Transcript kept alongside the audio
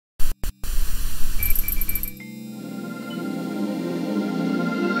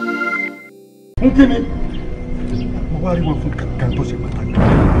Fún kí ni? Mo wá rí wọn fún kankan tó ṣe pàtàkì.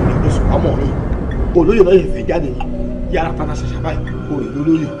 Lọ́sùn àmọ́ rẹ̀ olóyè náà yẹ fẹ́ jáde yára padà ṣẹ̀ṣẹ̀ báyìí kó rè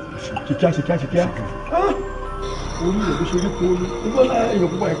lólóyè. Ṣìkíá. Orí rẹ̀ ló ṣe rí kó lé. Nígbà náà èèyàn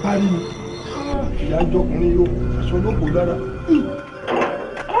púpọ̀ ẹ̀ parí ni. Ìyá jọkùnrin yóò aṣọ olóko lára.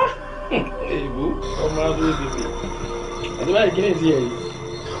 Èèbó ọmọ adúlé bèbè. Àti báyìí kí ni ti ẹ̀ yìí?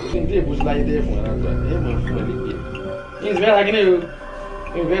 Kò sí ní tí èèbó ti láyé dẹ́ fún ara gbà. Ẹ máa fún ẹ nígbè. Kí n sì fẹ́ ra kí ni o?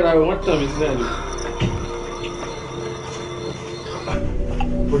 Kí n fẹ́ ra wọ́n tàn mí sí náà ni.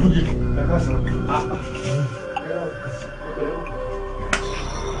 Olùjì ẹ ká sàn.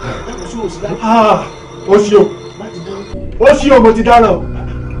 Ó ṣí o mo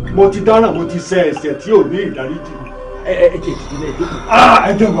ti dáràn mo ti ṣẹ̀ ẹ̀ṣẹ̀ tí ò ní ìdáríjì. Ẹ jẹ́ ìdílé náà ẹ̀dókòó.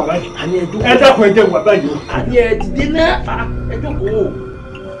 Ẹ jẹ́ wà báyìí. Àní ẹ̀dókòó. Ẹ dákun ẹ jẹ́ wà báyìí o. Àní ẹ̀dílé náà ẹ̀dókòó.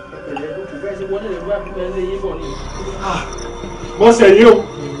 Ẹ̀dókòó fẹ́ ṣe wọlé lẹ́gbẹ́ àbúkẹ́ ẹ̀ yé bọ̀ ni. Mo ṣẹ̀ yín o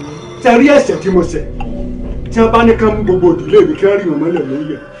tẹ rí ẹ̀ṣẹ̀ tí mo ṣẹ̀ tí wọ́n bá ní ká mú gbogbo òdìlé mi kí wọ́n rí wọn mọ́lẹ̀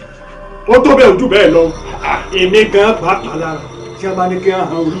lórí ẹ̀ ó tó bẹ́ẹ̀ ojú bẹ́ẹ̀ lọ èmi gan pàápàá lára tí wọ́n bá ní kí wọ́n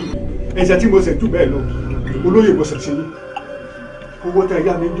hàn orí mi ẹ̀ṣẹ̀ tí mo ṣẹ̀ jù bẹ́ẹ̀ lọ olóyè mo ṣẹ̀ sí ní owó tẹ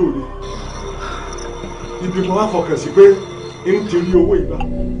yá mi ń jòlè ibi mo wá fọkàn sí pé ń ti rí owó ìgbà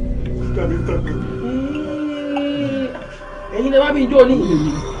tàbí tàbí. Ẹ̀yin lè má bí ijó ní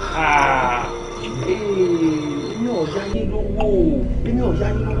èmi ọ̀já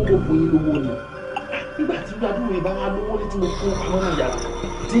yín lówó gbogbo yín lówó ni nígbà tí gbàdúrà mi bá wá lówó létí mo kó pamọ́ náà yàrá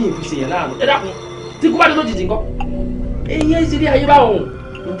tí yìí fi ṣèyàn láàánú ẹ dákun tí kú bá dé lójijì nǹkan èyí ẹ ṣe rí ayé báwọn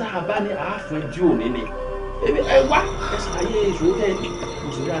n tá a bá ní àáfin dí òní ni ẹ wá ẹ ṣàlàyé ìṣòro tẹ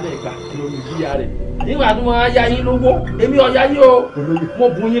mùsùlùmí alẹ́ gbà lórí ìbíyà rẹ nígbà tí wọ́n á yá yín lówó èmi ọ̀yá yín o mo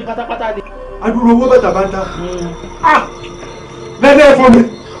bù yín pátápátá ni. adúrò owó bàtà bá ń ta lẹ́lẹ́ fún mi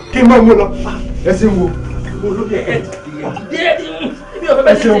kí n máa mú lọ ẹ sì ń wo olóyè ẹ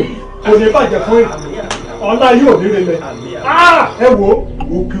ṣeun kò ní bàjẹ́ fún yìí ọ̀la yóò ní rẹ̀ ẹ wo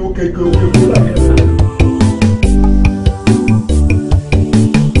òkè láti.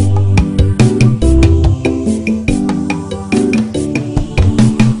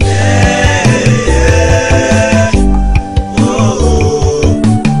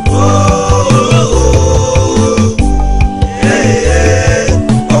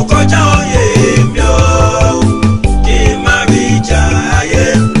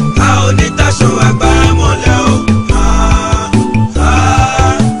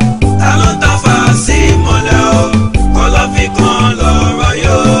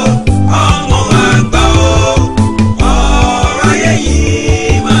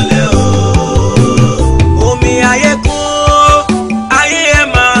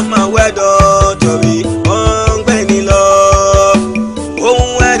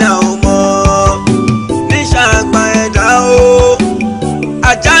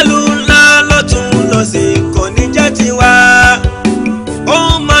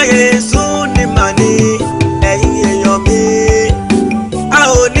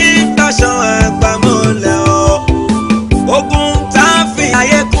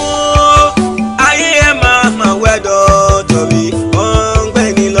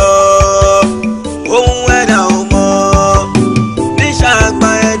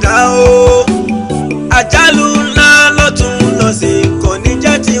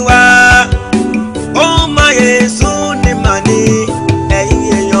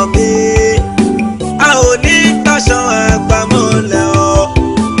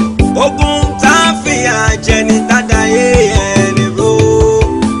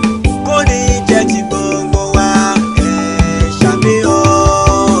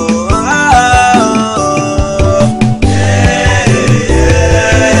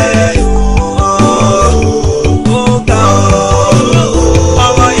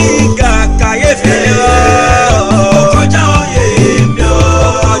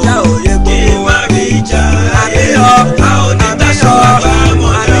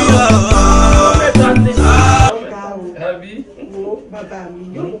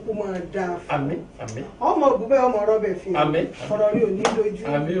 ọ̀rọ̀ rí òní lójú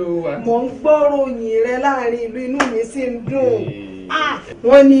mo ń gbọ́ròyìn rẹ láàrin ìlú inú mi sì ń dùn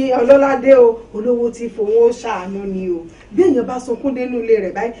wọ́n ní ọlọ́ládé o olówó tí fowó ṣàánú ni o bí èèyàn bá sunkún dénú ilé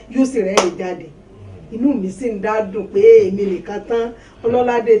rẹ̀ báyìí yóò sì rẹ́ ẹ̀ jáde inú mi sì ń dá dùn pé èmi nìkan tán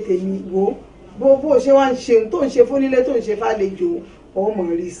ọlọ́ládé tèmi wò bó ṣe wá ń ṣe tó ń ṣe fónílé tó ń ṣe fàlejò ọmọ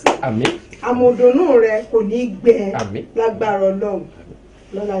rí sí àmọ̀dùnú rẹ kò ní gbẹ lágbára Ọlọ́run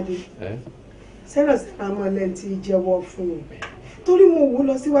lọ́ládé sẹ́rọ̀sẹ́rọ̀ amọ̀lẹ́ ti jẹ́wọ́ fún un torí mo wò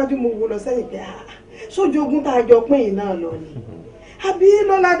lọ síwájú mo wò lọ sẹ́yìn pé sójú ogun tá a jọ pín in náà lọ ni àbí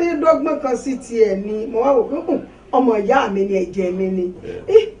lọ́ládé dọ́gbọ́n kan sí tiẹ̀ ni mo wá wò pé ọmọ ìyá mi ni ẹ̀jẹ̀ mi ni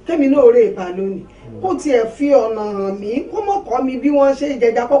kémi náà rè bá lónìí kó tiẹ̀ fi ọ̀nà hàn mí kó mọ̀ kọ́ mi bí wọ́n ṣe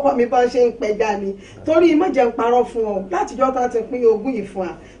jẹja kọ́kọ́ mi bá ṣe ń pẹja ni torí mọ̀jẹ̀ ń parọ́ fún ọ látijọ́ tá ti pín ogún yìí fún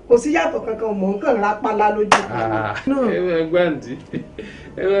wa kò sí yàtọ̀ kankan mọ̀ nǹkan rápálá lójú kan.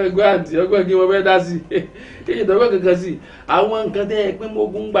 ẹgbẹ́ àǹtí ọgbẹ́ kí wọ́n fẹ́ dá sí èyí tó fẹ́ kankan sí àwọn nǹkan tẹ́ ẹ pín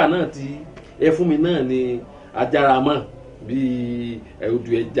mógún gbà náà tí ẹ fún mi náà ni ajáramọ́ bíi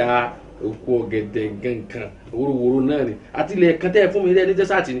odò ẹja oko ọ̀gẹ̀dẹ̀ gankan wórówóró náà ni àti ilẹ̀ kan tẹ́ ẹ fún mi rẹ́ ní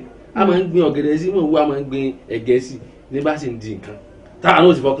tẹ́sàtì ni a máa ń gbin ọ̀gẹ̀dẹ̀ sí mọ̀ ń wú a máa ń gbin ẹ̀gẹ́ sí ní bá sì ń di nǹkan táwọn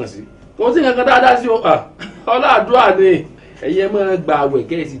náà ti fọkàn sí kò sí nǹkan dáadáa sí ọlọ́àdúrà ni ẹ̀yẹ máa gba àwẹ̀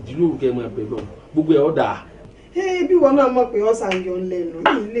kẹ́ ẹ̀ sì dúró kẹ́ ẹ máa bẹ̀ lọ gbogbo ẹ̀ ọ́ dà. bí wọn náà mọ̀ pé ọ̀sán yọ lẹ́nu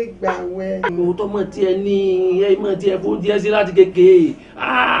yìí lè gbà wẹ́. òótọ́ mọ̀ tí ẹ ní ẹ mọ̀ tí ẹ fún díẹ̀ sí láti kékeré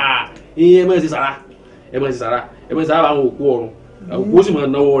ẹ mọ̀ sí sàrà ẹ mọ̀ sí sàrà ẹ mọ̀ sí sàrà àwọn òkú ọ̀run òkú ó sì máa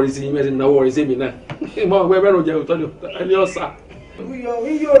náwó ọrẹ sí mẹ́sìn náwó ọrẹ sí mi náà mọ̀ ọ̀gbẹ́ bẹ́ẹ̀ ló jẹ́ òótọ́ ní ọ̀sà.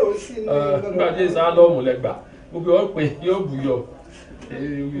 yíyọ̀rọ̀ sí ni. nígbà tí ìsàn lọ́ọ̀mù lẹ́gbàá gbogbo ọ̀ pé yóò bùyọ̀.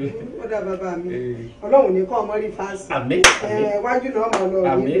 ó dá bàbá mi ọlọ́run ní kọ́ ọmọ rí fásitì wájú náà mọ̀ lọ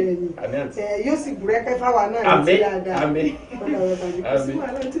rí bẹ́ẹ̀ yóò sì búrẹ́kẹ́ fáwa náà ní ti dáadáa ó dá bàbá mi kò sí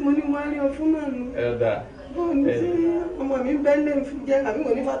wàhálà tí mo ní wọ́n á rí ọ fún náà nù bọ́ọ̀ ní tí ọmọ mi bẹ́ẹ̀ lè fi jẹ́ àbí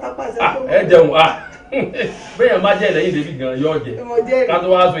wọ́n ní fátápà ṣe tó ẹ jẹun bẹ́ẹ̀ má jẹ́ lẹ́yìn débi gan yóò jẹ ká tó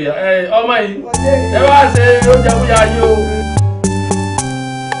wá sọ yà ọmọ yìí ẹ wá ṣe oúnjẹ fún yà yín o.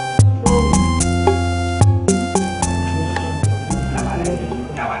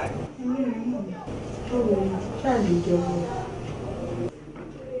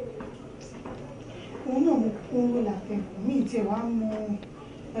 òun náà mo kó làpẹ́ mi ì tiẹ̀ wá mọ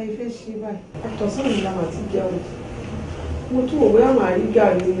báyìí fẹ́ ṣe báyìí. àtọ̀sán mi la mà ti jẹun mo tún òwe àwọn àrígà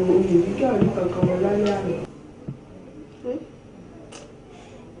ni òun èrí gàrí kankan wọn lálẹ́ àná.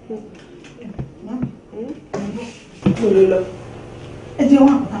 mo lè lọ. ẹ jẹ́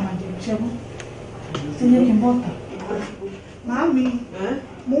wọn àkọ́tà máa jẹun ṣẹ́gun ṣe yẹ kí n bọ́ tà. Màámi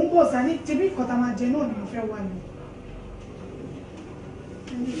mo ń bọ̀ sani tibí ìkọ́tà máa jẹ náà ni mo fẹ́ wà ní.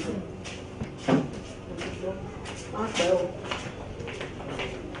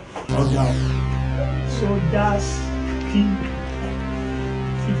 Soldiers key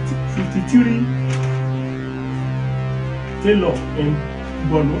 53 Taylor in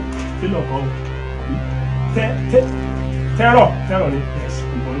Bono Taylor kan terror ni yes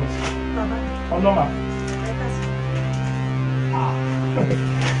in Bono ọlọ́mà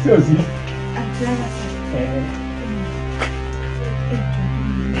tí o sí.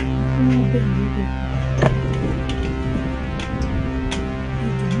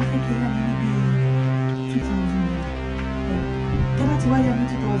 Ti wáyà ní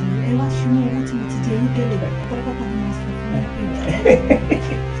 2000 ẹ wá ṣúná owó tí mo ti jẹ yín tẹ́lẹ̀ pátápátá ni wọ́n sọ fún mi.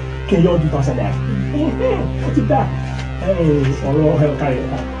 kí n yọ ọdún tán ṣẹlẹ̀ ó ti dá ọ̀rọ̀ ẹ̀ka rẹ̀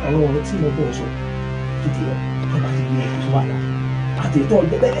ọ̀rọ̀ tí mo bọ̀ sọ títí lọ tó bá ti gbé ẹ̀kọ́ tó wà náà àti ètò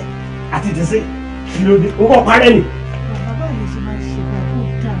ọ̀gbẹ́ bẹ́ẹ̀ àti ìtẹ̀sí kí ló dé ó kọ́ parẹ́ ni. bàbá yìí ṣe máa ṣe bá tó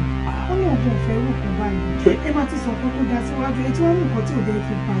dáa ó ní ọgbọ́n ìfẹ́ rò kó báyìí ẹ máa ti sọ pé tó dáa síwájú ẹ tí wọ́n mú nǹkan tí ò dé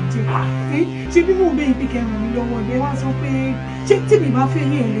fi bàjẹ́ ṣé bí mò ń bẹ ibi kẹrùn mi lọ́wọ́ ẹ wá sọ pé ṣé tí mi bá fẹ́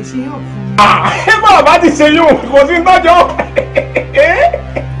yín ẹ lè ṣe é ọ̀fun mi. ẹ bá bàbá ti ṣe yóò kò sí tọ́jọ́.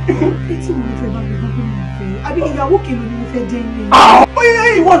 bí tí mo fẹ́ bá mi gbọ́ pé mo fẹ́ àbí ìyàwó kìlọ̀ ni mo fẹ́ jẹ́ ilé.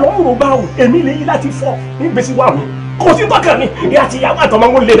 ìwọ ló ń rò bá o èmi lè yí láti fọ ní gbèsè wà mí kò sí tọ́kàn mi ìyá àti ìyàwó àtọmọ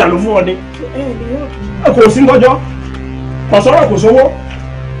ń lè dànù fún ọ ni. kò sí tọ́jọ́ kò sọ̀rọ̀ kò sówó.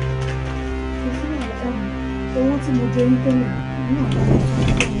 owó tí mo jẹ ní tẹ́lẹ̀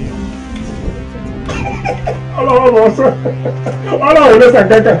ọlọ́run mọ̀ sọ ọlọ́run ló sàn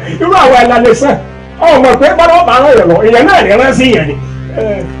kankan irú àwọn ẹ̀la sàn ọmọ pé bọ́lá bá rán yàn lọ èèyàn náà lè rán sí yẹn ni.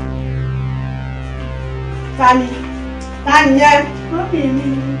 Tani yẹn.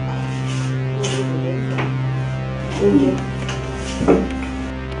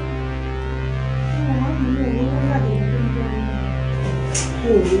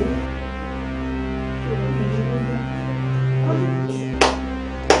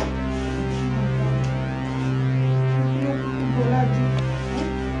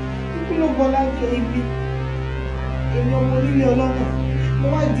 Èmi ọmọ onílé ọlọ́nà mo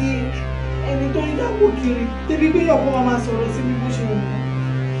wá di ẹni tó ń dáwó kiri débi pé ọ̀pọ̀ máa sọ̀rọ̀ sí mi bó ṣe wù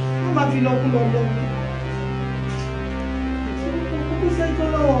wọ́n máa fi lọ́kú lọ lọ. Kò sẹ́jọ́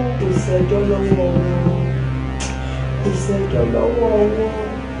lọ́wọ́ wọn. Kò sẹ́jọ́ lọ́wọ́ wọn. Kò sẹ́jọ́ lọ́wọ́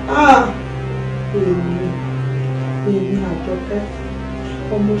wọn. Èmi Àjọkẹ́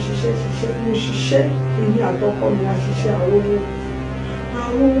ọmọ ṣiṣẹ́ mo ṣiṣẹ́ èmi àtọkọ mi a ṣiṣẹ́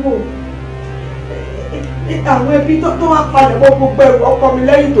àrówó àwọn ẹbí tó wá padà bọ́ gbogbo ẹrù ọkọ mi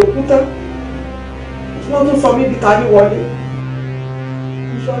lẹ́yìn tó kú tán wọ́n tún sọ mí di tani wọlé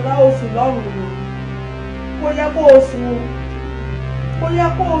ìṣọ̀lá oṣù lọ́rùn ni kó yẹ kó o sùn kó yẹ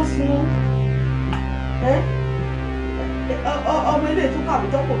kó o sùn ọmọ ilé tó kàwé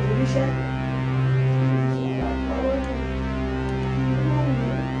tó kò tó ríṣẹ́.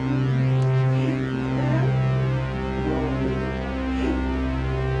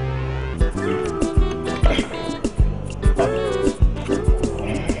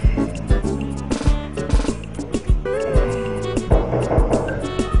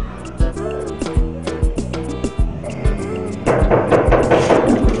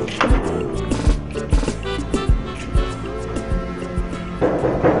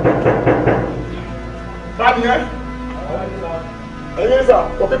 Ẹ̀yin sà,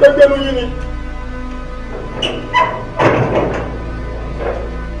 òkèké gbẹ́nu yín ni.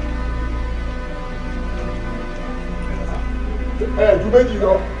 Ju méjì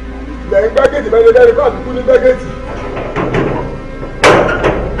lọ, lẹ́yìn gbẹ́gẹ́tì bẹ́ẹ̀ lẹ́rìí káàdì kú ní gbẹ́gẹ́tì.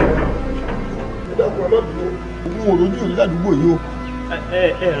 Ìdàkùn ẹ̀ má dúró. Òun ò lójú òní ládùúgbò yìí o.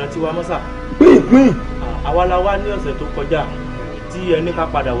 Ẹ rántí wa mọ́sà. Pín. Àwa la wá ní ọ̀sẹ̀ tó kọjá tí ẹni ká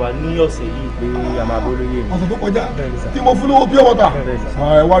padà wá ní ọ̀sẹ̀ yìí pé a máa bó lóye mi. Ọ̀sẹ̀ tó kọjá tí mo fún lówó pure water.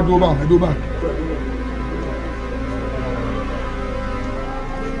 Ẹ wá dúró báwọn, ẹ dúró báwọn.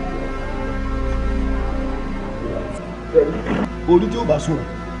 Orí tí ó bá sùn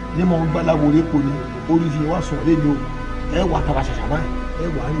ní mo gbáláwo epo ni orí fi wá sùn lé ní o. Ẹ wà tara ṣàṣà báyìí, ẹ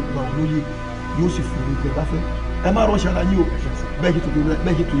wà ní ìgbà olóye yóò sì fún mi gbẹ bá fẹ́. Ẹ má rọ ṣara yín o. Bẹ́ẹ̀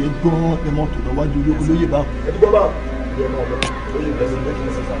ṣe tó yẹ gbọ́n ẹ mọ́ tó lọ́wájú olóyè báwọn. Ẹ dúró báwọn.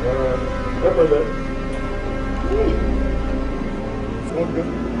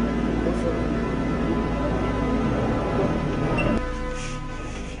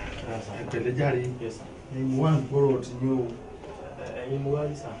 Ẹ̀pẹ̀lẹ́járe ni mo wá ń gbọ́rọ̀ tí yóò ẹ̀yin mo wá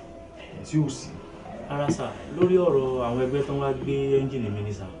rí sà. tí ò sí. Ara sà lórí ọ̀rọ̀ àwọn ẹgbẹ́ tó ń wá gbé ẹ́ńjìnì mi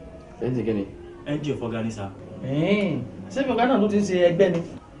ní sà. Ẹ́ńjìnì kí ni? Ẹ́ńjìnì fọ́gá ní sà. Ṣé ọ̀gá náà ló ti ń ṣe ẹgbẹ́ ni?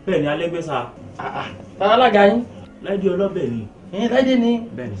 Bẹ́ẹ̀ ni alẹ́gbẹ́ sà. Tara alága yín? Láìdé ọlọ́bẹ̀ ni. Láìdé ni?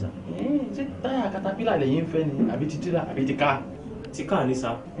 Bẹ́ẹ̀ ni sà. Ṣé táyà katapila lẹ́yìn fẹ́ ni àbí ti tíra àbí ti ká? Ti ká ní sà.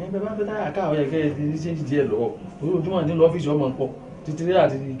 Bẹ́ẹ̀ bá fẹ́ táyà ká ọ̀yẹ́ kẹ́ ẹ ti ṣe ń díẹ̀ lọ́wọ́ ojoojúmọ́ ní lọ́fíìsì ọmọ ń pọ̀ títí tíra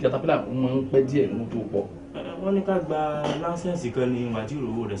àti katapila máa ń pẹ́ díẹ̀ mú tó pọ̀. Wọ́n ní ká gba láńsẹ̀nsì kan ní màdìrò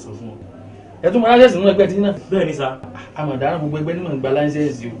owó rẹ̀ sọ fún wọn. Ẹ tún máa láńsẹ̀nsì nínú ẹgbẹ́ tí náà? Bẹ́ẹ̀ ni sà. Àmọ̀dára gbogbo ẹgbẹ́ ní mọ̀ ń gba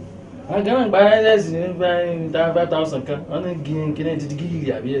láńsẹ̀nsì o. Àwọn kan náà gba láńsẹ̀nsì ní 5,000 kan wọ́n ní kíní ti di gígìrì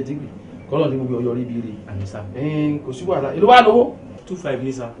àbí ẹ̀ dígbì kọ́lọ̀ ní gbogbo ọyọ́ rí bí rí. Àmì sà. Kò sí wàhálà ìlú wa lówó. 2,500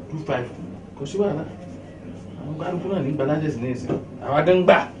 ní sà. 2,500 kò sí wàhálà. Àwọn kálukú náà ní gba láńsẹ̀nsì ní ìsìn. Àwa gan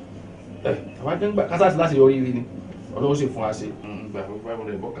gbà kásá láti yọrí rí ni ọlọ́wọ́ sì fún wa ṣe. Gbà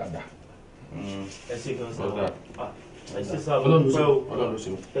 500 bọ́ kàdá. Ẹ ṣe kan sà. Ẹ ṣe sà Ọlọ́run pẹ́ o. ló ṣe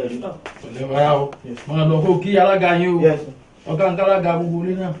o. Ọlẹ́wàá o máa lọ kó kí alága yín o. Ọ̀gá ń kálága gbogbo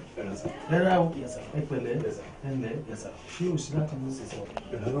ilé náà. Lẹ́rà o ẹ pẹ̀lẹ́ ẹ̀lẹ́ ṣé o sí láti mú sísọ.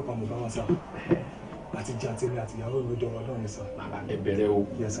 Ìlànà kan mo bá wọn sá. Àti jẹ́ àti ilé àti ìyàwó mi dọ̀wọ́ lọ́rùn sá. Ẹ bẹ̀rẹ̀ o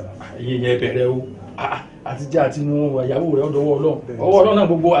iye yẹn bẹ̀rẹ̀ o àtijọ́ àti inú ìyàwó rẹ̀ ọ̀dọ̀wọ́ Ọlọ́run ọwọ́ Ọlọ́run náà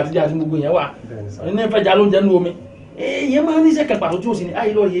gbogbo àtijọ́ àti gbogbo yẹn wà ní fẹ́jà ló ń jẹ́ nú omi. Èèyàn máa ń níṣẹ́ kan pàtó tí ó sì ní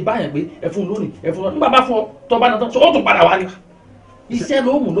ayé lọ yé báyàn pé ẹ fún lónìí ẹ fún lónìí nígbà bá fún ọ tó bá nàtọ́ ó tún padà wá ní. Iṣẹ́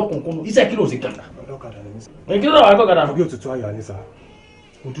ló mú lọ́kùnkún iṣẹ́ kí ló sì kàn. Ọlọ́kadà ni mí sá. Kí ló wà kọ́kadà fún? Bí òtútù àyà ni sá.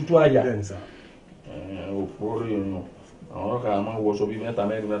 Òtútù àyà. Bẹ́ẹ̀ ni sá. Òpó rí inú àwọn ọlọ́kadà máa ń wọṣọ bíi mẹ́ta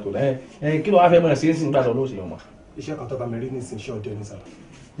mẹ́rin mẹ́tò kí ló wá fẹ́ mọ̀ sí é sì nígbà tó ló ṣe ọmọ. Iṣẹ́ kan tó bá mi rí ní ìsìn iṣẹ́ ọdẹ ni sá.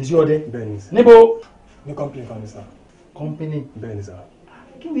 Iṣẹ́ ọdẹ? Bẹ́ẹ̀ ni sá. Níbo? Ní kọ́mpìnì kan ni sá. Kọ́mpìnì? Bẹ́ẹ̀ ni sá.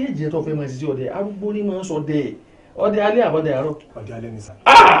 Kí ni èjì ẹ tó fẹ́ mọ̀ sí ọdẹ? Arúgbó ní máa ń sọ ọdẹ. Ọdẹ alẹ́ àbọ̀dẹ àárọ̀? Ọdẹ alẹ́ ni sá.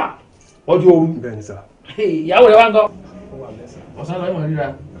 Ọdẹ òru? Bẹ́ẹ̀ ni sá. Ìyàwó rẹ̀ wá ń gọ́? Ó wà mẹ́sà. Ọ̀sán lọ́wọ́ ìmọ̀ ríra.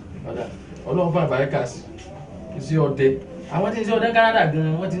 Ọlọ́run fún àbáyé kàsì. Iṣẹ́ ọdẹ. Àwọn tí ń ṣe ọdẹ Canada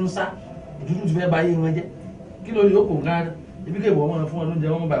gan-an wọ́n ti ń sá. Òtútù ti fẹ́ ba ayé wọn jẹ́. Kí ló lè ó kò Canada? Ibi kò ìwọ wọn fún wọn lóúnjẹ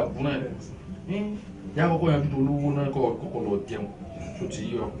wọn bá òkú náà. Yá kọ́kọ́ yanjú tó olówó náà kọ́kọ́ lọ jẹun. Tó ti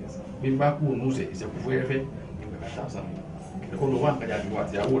yọ. Bí n bá kú òun ìṣẹ̀kú fẹ́rẹ́fẹ́. Kó lọ wá nǹkan àti wà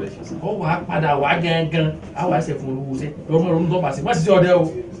tìyàwó rẹ̀. Ó wà á padà wá gángan. Á wà á ṣe fún olówó sẹ́. Lọ́mọ ìrònú tó bá sí. Má sì ṣe ọdẹ o.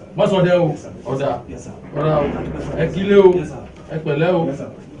 Má sọ ọdẹ o. Ọ̀dà o. Ẹ kílé o. Ẹ pẹ̀lẹ́ o.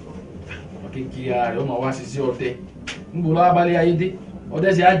 Kékeré ara rẹ̀ ó máa wá ṣiṣẹ́ ọdẹ. Níbo lọ́wọ́ abalẹ̀ ayé dé? Ọdẹ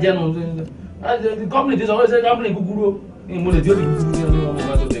ṣe á jẹ́nu. Kọ́mpìnì ti sọ wọ́n ṣe kọ́mpìnì kúkúrú o. Mo lè tí ó di kúkúrú ní ọdún ọmọ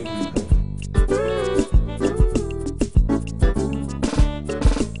bá tó tẹ̀ kúrú.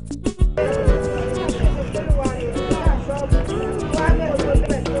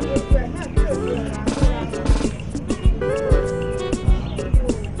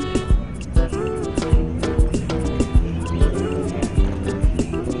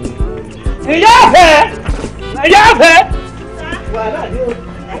 wàhálà dé o.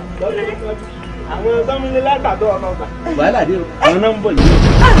 Àwọn sọ́mílé látàdọ́ ọ̀nà ọgbà. Wàhálà dé o. Àwọn náà ń bọ̀ yìí.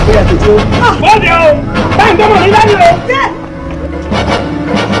 Ó yà tètè o. Bọ́ọ̀dì o! Báyìí tó mọ̀ ní dání o.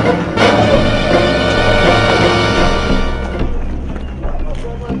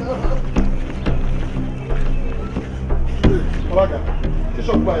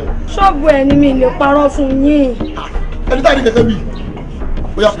 Ṣọ́ọ̀bù ẹ̀ ni mi lè parọ́ fún yín. Ẹni táyì ní kẹ̀kẹ́ bíi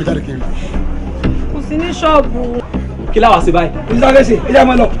ó yà pé jáde kiri. Kò sí ní ṣọ́ọ̀bù. Kí láwa ṣe báyìí? Ìṣàlẹ̀ ṣe, ẹ jẹ́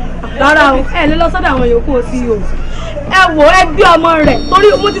máa lọ. Rárá o, ẹ lè lọ sọ́dọ̀ àwọn yòókù sí o. Ẹ wò ẹ gbé ọmọ rẹ̀ torí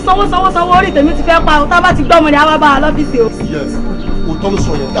mo ti sanwó orí tèmi ti fẹ́ pa o. Tá a bá ti gbọ́ ọmọ rẹ̀ á wá bá a lọ́fíìsì o. Yes, òótọ́ ló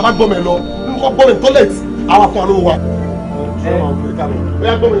sọ yẹn. Tá a bá gbọ́ mi lọ, nǹkan gbọ́ mi tọ́lẹ̀tì, àwa kan ló wà. Ó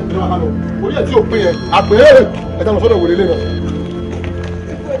yà gbọ́ mi ìpínlẹ̀ wa lọ. Orí ẹ̀ tí ò pé yẹn, àpè ẹ̀ ká lọ sọ́dọ̀ wòlé lé náà.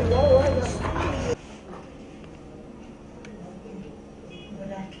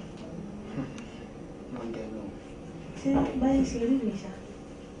 Ṣé báyìí ṣe rí rẹ̀ ṣá?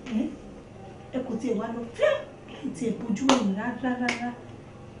 Ẹ kò tiẹ̀ wá lọ fíà láì tiẹ̀ bójú ẹ̀yìn rárá.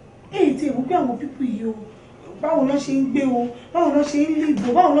 Èyí tí èwú pé àwọn pípù yìí o, báwo ló ṣe ń gbé o, báwo ló ṣe ń lìbò,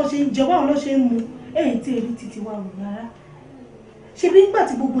 báwo ló ṣe ń jẹ, báwo ló ṣe ń mu, èyí tí èrí títí wa rò rárá. Ṣé bí nígbà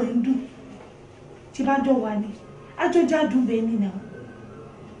tí gbogbo ẹ̀ ń dùn, ṣe bá jọ wà ní, àjọjá dùn bẹ́ẹ̀ ni náà.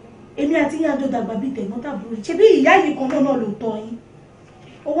 Èmi àti yín àjọ dàgbà bíi tẹ̀gbọ́n tàbúrò, ṣe bí ìyá yìí kan náà ló tọ́ yín.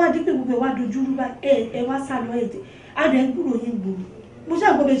 Ó wá dé pé gbogbo ẹ̀ wá dojú rú bá ẹ wá sá lọ ẹ̀dẹ̀. Adé ń gbúrò yín gbòòrò mo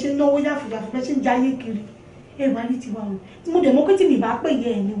ṣàgbọ́ bẹ ṣe ń náwó yàfùyàfù bẹ ṣe ń jayé kiri ẹ wá ní tiwa o mo dẹ̀ mọ́ pé tí mi bá pè yẹ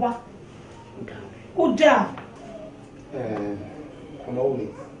ẹ̀ ní wá kó dáa. Ọmọ wò mí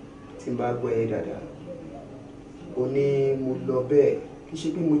tí n bá gbọ́ ẹ dáadáa o ní mo lọ bẹ́ẹ̀ kì í ṣe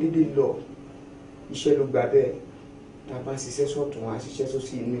pé mo dédé lọ iṣẹ́ ló gba bẹ́ẹ̀ tá a bá ṣiṣẹ́ sọ̀tún a ṣiṣẹ́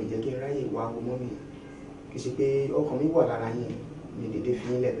sósì inú ìjẹ́ kí n ráyè wá wo mọ́ mi kì í ṣe pé ọkàn mi wà lára yín mi dédé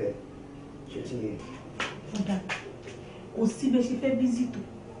fi yín lẹ̀ bẹ́ẹ̀ ṣé tí yẹn. Kò sí bẹ́ẹ̀ ṣe fẹ́ bízì tó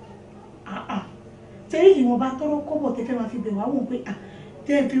tẹ́lẹ̀ ìwọ̀n bá tọrọ kọ́bọ̀ tẹ́fẹ́ máa fi bẹ̀ wá wọ̀n pé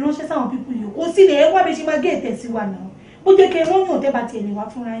tẹ́ fi ránṣẹ́ sáwọn pípù yìí kò sí lè ẹ wá bẹ́ẹ̀ ṣe máa gé ètẹ̀ sí wa náà bó jẹ́ kẹ́ wọ́n yàn tẹ́ bá tiẹ̀ lè wá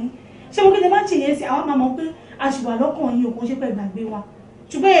fúnra yín ṣé mo kéde máa ń ṣèyẹn sí àwọn máa mọ̀ pé àṣìwà lọ́kàn yín òkun ṣe pẹ́ gbàgbé wa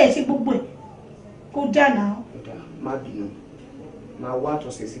ṣùgbọ́n ẹ̀ ṣe gbogbo ẹ̀ kó já náà. Má bínú máa wá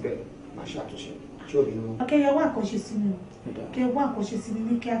àtúnṣe síbẹ̀ máa ṣàtúnṣe tí ò bínú. akẹ́yẹ wá àkọ́ṣe sí mi o kẹ́ wá àkọ́ṣe sí mi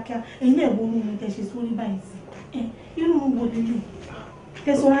ní kíákíá èyí náà wo ohun tẹ́ ṣe sórí báyìí sí irú wo nílò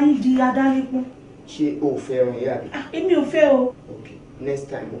tẹ̀sán ayé di adarí pọ́n. Ṣé o fẹ́ ẹran yá bi? Èmi ò fẹ́ o. Okay, next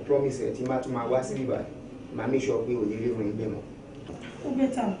time mo promise ẹ tí má tún máa wá sí ibà máa make sure pé òye léwu ẹgbẹ́ mọ́.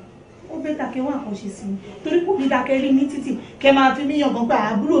 Ó bẹ́tà kẹ́ wá àkọ́ṣe sí mi torí kò ní dákẹ́ rí ní títì kẹ́ máa fi mí yangàn pé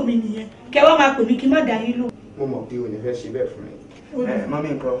àbúrò mi nìyẹn kẹ́ wá máa pè mí kí n má dá yín lò. Mo mọ̀ pé o ní fẹ́ ṣe bẹ́ẹ̀ fún mi. Mọ́mí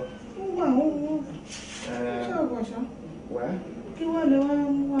nǹkan. Ó wà ó wọ́ ṣé ọ̀gbọ̀n ṣá. Wá. Kí wọ́n lè wá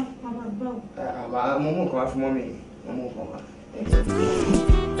mú wá bàbá gbà ó. Mo mú nǹkan wá fún mọ́mí mo mú nǹkan wá.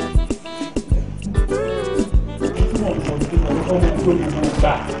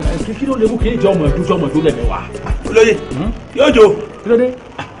 Kí ló lè mú kí ní jọmọ ìdú lẹ́mẹ̀wàá? Olóyè yóò jó kí ló dé?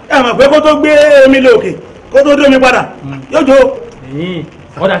 Ẹ mọ̀ pé kó tó gbé omi lókè kó tó dé omi padà yóò jó.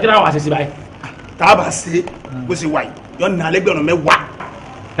 Ọ̀dà kí láwọn àṣẹṣe báyìí. Tá a bá ṣe bó ṣe wà yìí yóò ní alẹ́gbẹ̀rún mẹ́wàá.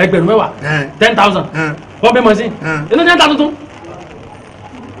 Ẹgbẹ̀rún mẹ́wàá 10,000 wọ́n bẹ́ mọ̀ sí inú 10,000 tuntun.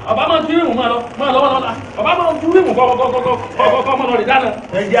 Ọba máa tún rímù máa lọ ọba máa tún rímù kọ́kọ́ mọ́ lọ rí dáná.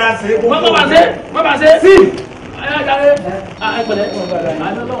 Ẹja ṣe é kó má bá ṣe sí ayájáde ẹgbẹ̀lẹ́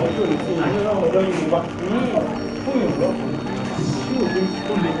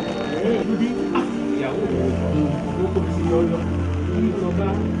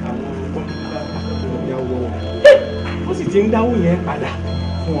ó sì ti ń dáwó yẹn padà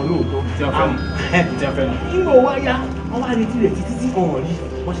fún wọn lóòótọ́ tí wọ́n fẹ́ nù. Nígbà wá yá wọ́n wá retí rẹ̀ títí tí kò wọ́n rí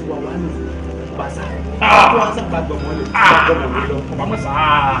wọ́n ṣe wà wá ní bàṣà tó wá sábà gbọ̀mọ́ lẹ̀ ọmọ mi lọ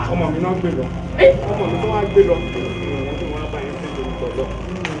ọmọ mi náà gbé lọ ọmọ mi tó wá gbé lọ ìrànwọ́ tó wá bá yẹn fún ìjọba lọ.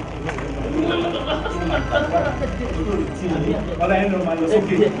 Ọlá yẹn lọ máa lọ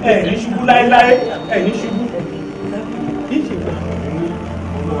sókè ẹ̀ ní ṣubú láéláé ẹ̀ ní ṣubú. Kì í ṣe ìgbà ní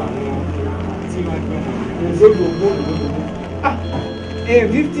ọmọ àwọn tí wọ́n gbé wọn lójú ogbó lójú ogbó.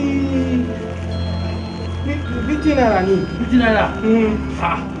 50 naira ni. 50 naira.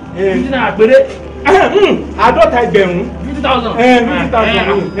 50 naira péré. Àádọ́ta ẹgbẹ̀rún. 50,000. 50,000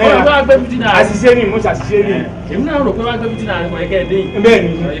 ni. Ọ̀rọ̀ tó wá gbé 50 naira. Àṣìṣe ni mo ṣàṣìṣe ni. Èmi náà rò pé wá gbé 50 naira nípa ẹ̀kẹ́ ẹ̀dẹ́yìn. Bẹ́ẹ̀ ni.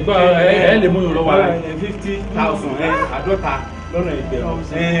 Ìgbọ́ ẹ lè mú yòó lọ́wọ́ rẹ̀. 50,000 àádọ́ta lọ́nà ẹgbẹ̀rún.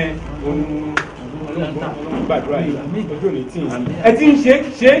 Ọlọ́run gbàdúrà yìí ojú òní tí ẹ ti ń ṣe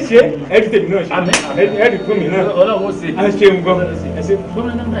ẹ ti tèmi náà ṣe ẹ ti fún mi náà. Ọlọ́run ó ṣe. A ṣe ń gbọ́. Ẹ ṣe.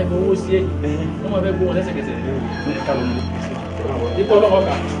 Gómìnà náà náà ìbò owó ṣe wọ́n máa fẹ́ gbóhùn lẹ́sẹ̀kẹsẹ̀. Ipò ọlọ́wọ́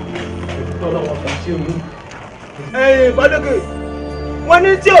kà. Ṣé o mú? Balógun. wọ́n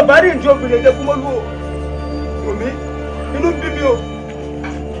ní tí ò bá rí ìjọ obìnrin jẹ́ kú mọ́lú o omi inú bí mi o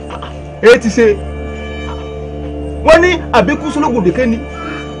èyí ti ṣe wọ́n ní àbíkú sólógùn dèké ni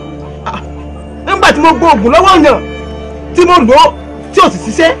nígbà tí mo gbọ́ oògùn lọ́wọ́ yàn tí mo lò ó tí ò sì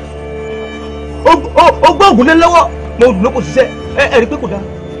ṣiṣẹ́ ó gbọ́ oògùn lé lọ́wọ́ mo lò ó kò ṣiṣẹ́ ẹ rí pé kò dáa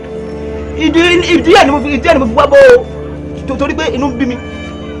ìdí ẹ̀ ni mo fi wá bọ́ o torí pé inú bí mi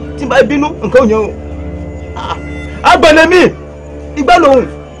tí n bá bínú nǹkan ò yẹn o agbọ̀nẹ̀ mi igbá lòun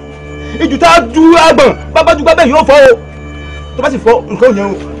ìjù tá a ju agbọ̀n bábá ju gbábẹ́ yóò fọ́ o tó bá sì fọ́ nǹkan ò yẹn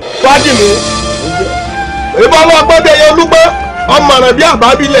o. wádìí mi ìbọn ọmọ ọgbọ́dẹ yẹn olúgbọ́ ọmọ rẹ̀ bí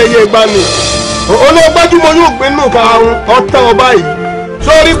àbábílẹ̀ yẹn gbà mí olóògbájúmọ́ yóò gbé nù karùn-ún ọ̀tán ọba yìí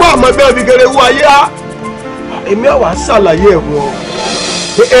sórí bọ́ ọmọ bẹ́ẹ̀ fi kéré wú ayé á èmi àwa ṣàlàyé ẹ̀ fún ọ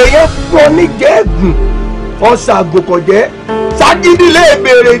èèyàn fún ọ ní jẹ́ẹ̀gùn ọ̀sà àgòkọ̀jẹ́ ságídílé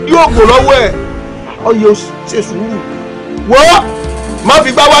ìbéèrè ìdí ògùn lọ́wọ́ ẹ̀ ọyẹ ṣe sùúrù wọ́ má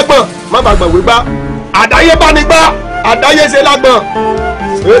fi gbá wá gbọ̀n má bàa gbọ̀n wé gbá àdáyé bá ní gbá àdáyé ṣe lágbọ̀n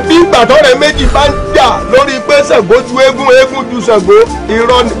èbí ìgbàtọ́ rẹ̀ méjì bá ń jà lórí pé Ṣàngó ju eégún ju Ṣàngó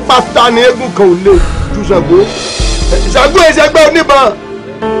irọ́ pátá ni eégún kan ò lè ju Ṣàngó Ṣàngó ìṣẹ́gbẹ́ oníbọn.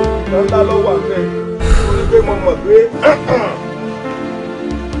 lọ́lá lọ́wọ́ àfẹ́ orí pé mo mọ̀ pé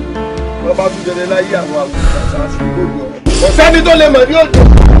wọ́n bá tún jẹrẹ láyé àwọn àwùjọ àṣàṣì gbogbo kò sẹ́ni tó lè mọ̀ ní òjò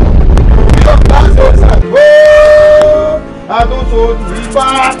yóò bá ṣe Ṣàngó àtúnṣe ìfá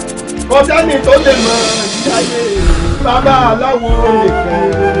kò sẹ́ni tó lè mọ̀ ìyáyé bàbá aláwo nìkan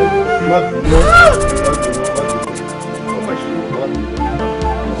má dùnú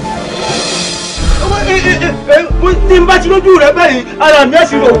tí n bá ti lójú rẹ bẹ́ẹ̀ ara mi ẹ̀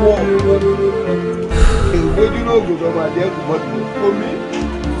sì rò wọ̀ ìgbójú lóògùn tó máa jẹ́ kò mọ́tò omi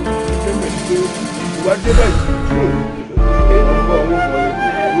ìwádìí báyìí ọgbọ́n owó fọlẹ́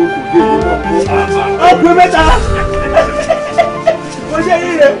lóògùn dé ìlú ọkọ̀ ọkùnrin mẹ́ta mo ṣe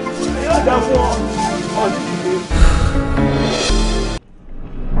yí rẹ yóò dá fún ọ ọdún ìgbé.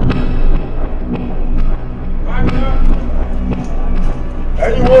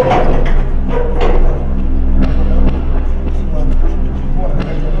 ẹ̀yin wo.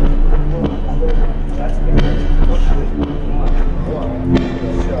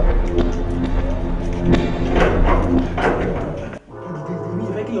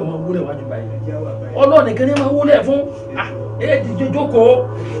 Ọlọ́run nìkan ní máa wúlẹ̀ fún jókòó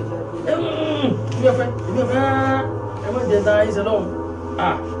ẹ má jẹ ta ẹsẹ̀ lọ́hùn.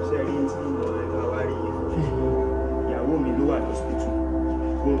 sẹ́rí tí mo rẹ̀ máa wá rí ìyàwó mi ló wà lọ́sibítù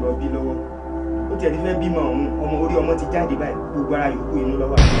ó ń rọbí lọ́wọ́ ó tiẹ̀ ti fẹ́ bímọ ọ̀hún ọmọ orí ọmọ ti jáde báyìí gbogbo ara yòókù inú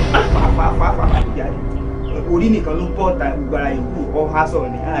lọ́wọ́ fàáfàá ló jáde orí nìkan ló bọ́ ta gbogbo ara yòókù ọ̀há sọ̀rọ̀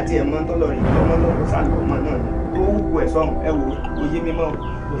ní àti ẹ̀mọ́ tọ́lọ́rin ọmọ lọ́kọ̀ sálọ ọmọ náà ni ó wúwo ẹ̀ sọ́hùn ẹ wò oyé mímọ́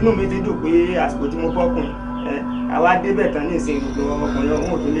inú mi ti dùn pé àsìkò tí mo bọ́kùn àwa débẹ̀ tán ní ìsìn gbogbo ọmọkùnrin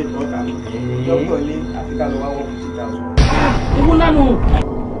ọ̀hún ò tó lè bọ́ta dókítà ní àfikà lọ́wọ́ wọn kò ti ta wọn. ewu lánàá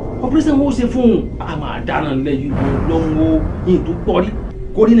ọpẹrẹsẹ wọn ó ṣe fún un a máa dáná lẹ́yìn lọ́wọ́ yìí tó pọ̀ rí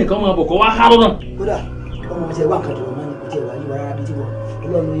kó ní nìkan máa bọ̀ kó wá há lọ́nà. kódà ọmọ ọ̀sẹ̀ wà kan jọ̀wọ́ máa ní kò tiẹ̀ wá yíwa rárá bí tí wọ́n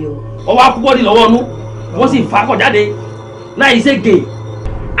ọlọ́run yẹ o. ọwọ́ akúkọ́ di lọ́wọ́ ọnú wọ́n sì fà á kọ̀ jáde láì ṣe gè.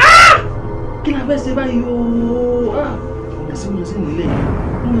 kí la fẹ́ ṣe báyìí o ẹ̀sìn mi sì nílé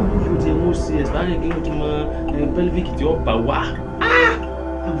wọ́n yẹ kó fi ti mú sí ẹ̀sìpárì kí wọ́n ti mọ pelvic tí ó bà wá.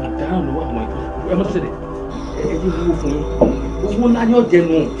 àwọn ìdáhùn lọ́wọ́ àwọn ẹ mọ́ tó ṣẹlẹ̀ ẹ jẹ́ owó fún yín owó ńlá ni ó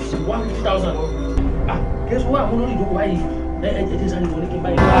jẹnu 150,000 kẹsàn án àwọn olórí ìdókòwò báyìí ẹ jẹ́ sáré wọn ní kí n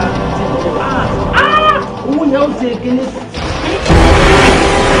báyìí wá owó yẹn ó ṣe kéde.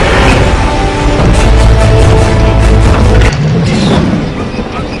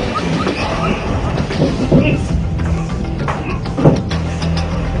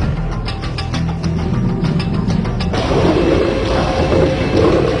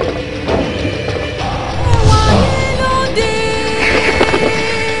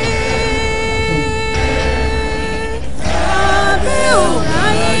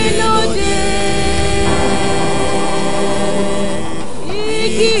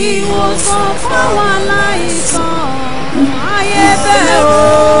 fáwọn aláìsàn ayé bẹ́ẹ̀ o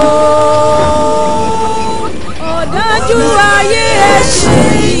ọ̀dájú ayé ẹ̀ṣẹ̀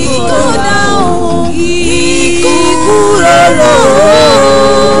ìkọ́dá òun ikú rọrọ.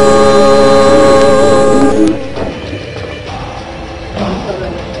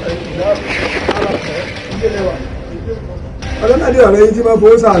 ọlọ́ládé ọ̀rẹ́ yìí tí máa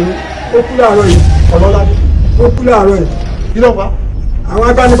fowó sàánú ó kú láàárọ̀ yìí ọlọ́ládé ó kú láàárọ̀ yìí kí ló fà á àwọn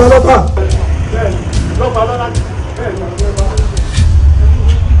agbanipa lọ́pàá. bẹ́ẹ̀ni lọ́pàá ọlọ́ládé bẹ́ẹ̀ni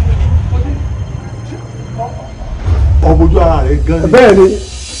ọmọ ojú ara rẹ̀ gan ni. bẹ́ẹ̀ni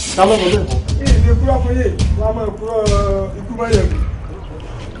ta ló sọ bẹ́ẹ̀ fún. ìdí kúrọ́ fún yìí wọ́n á máa kúrọ́ ikú báyẹn.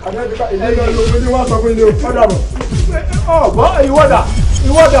 àdájọ́ ìdílé lómi ni wọ́n sọ fún ilé ọ̀dà bọ̀. ọ̀gbọ́n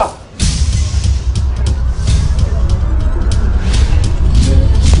ìwọ́dà.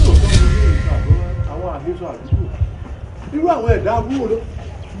 àwọn àbísọ àdúgbò irú àwọn ẹ̀dá àbúrò ló.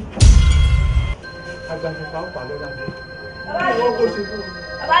 agbàfẹ́fà ń pa lọ́dà bẹ́ẹ̀. wọ́n kó ṣe fún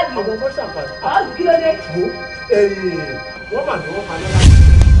àwọn ọmọ ṣàǹfààní. kí ló dé? Wọ́n mà ní wọ́n pa lọ́dà.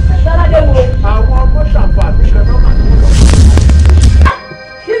 Lọ́ládé wo? Àwọn ọmọ ṣàǹfààní kan náà mà ní wọ́n lọ.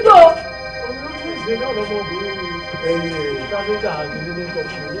 Kíjọ. Olùdíje náà lọ́mọbìnrin káfíńtà àgbẹ̀lẹ́ sọ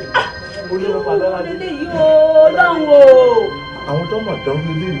fún mi. Olùdíje lọ́ládé. Ilé yìí o, lọ́hùn o. Àwọn tó mọ̀ dán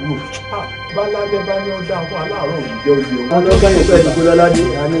ilé ìwò. Báládé bá ní ọjà fún aláàárọ̀ òjò òjò. Wọ́n tó gbẹ̀yìn pẹ̀lú kó lọ́ládé,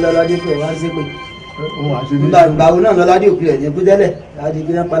 àní lọ́ládé pé wọ́n á ṣe pé. Ìgbà wo náà lọ́ládé òkú rẹ̀ ní kú tẹ́lẹ̀, láti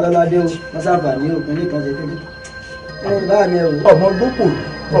gbé pa lọ́ládé o, wọ́n ṣàǹfààní òkú ní kan ṣe kéde.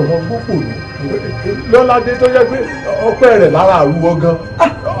 Ọmọ gbópò lọ́ládé tó yẹ pé ọpẹ́ rẹ̀ lára àrùwọ gan.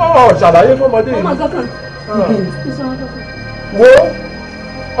 Ṣàlàyé fọmọdé yìí. Wo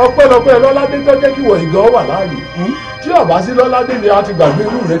ọpẹ́lọpẹ́ lọ́ládé tó jẹ́ kí wọ̀nyí gan wà láàyè. Tí ọ̀bá sí lọ́ládé ni a ti gbàgbé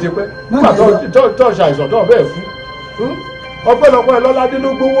inú rẹ̀ ti pẹ́. Nígbà tó ṣàìsàn tó bẹ́ẹ̀ fún. Ọpẹ́lọpẹ́ lọ́ládé ló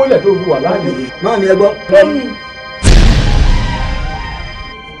gbówó lẹ̀ tó fi wà láàyè. Máa mi ẹ gbọ́.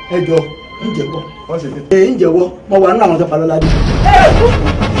 Ẹ jọ ń jẹ́wọ́. Ń jẹ́wọ́ mo wà nínú àwọn tó pa lọ́ládé.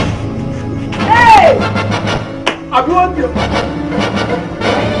 Àbí wọ́n ti.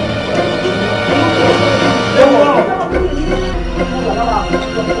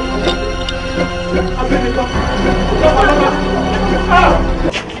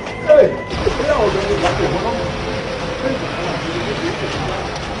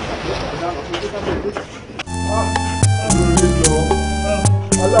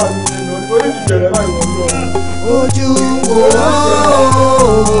 Ojú wo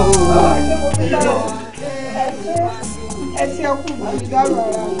ẹsẹ̀ ọkù bàbí dárò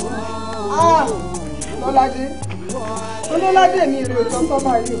ara Lọ́ládé Olóládé mi rè tó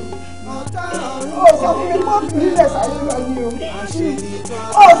sọ́mà yìí o sọ fún mi pọ́ fi nílẹ̀ sáyé lọ ni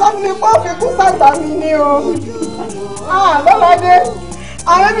o sọ fún mi pọ́ fi kú sàgbà mi ni o Lọ́ládé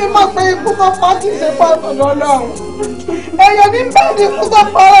àwọn mi mọ̀ pé ikú tó pa kì í ṣe pọ̀ ọ̀dọ̀ Ọlọ́run èèyàn ní bẹ́ẹ̀ ni ikú tó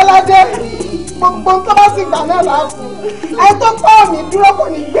pa Lọ́ládé gbogbo tó bá sì gbà náà láàfin ẹ tó pọ̀ mí dúró kò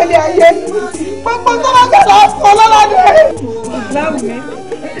ní gbélé ayé gbogbo tó bá gbà láàfin Ọlọ́ládé. Láwùmí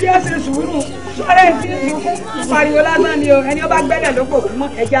bí ó ṣe sùúrù sọ́rẹ́ tí ń sunkún pariwo lásán ni o ẹni ó bá gbẹ́lẹ̀ ló kò fún mọ́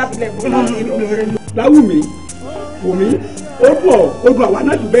ẹjẹ́ àbílẹ̀ kó náà ní ìlú. Láwùmí wùmí ó dùn àwa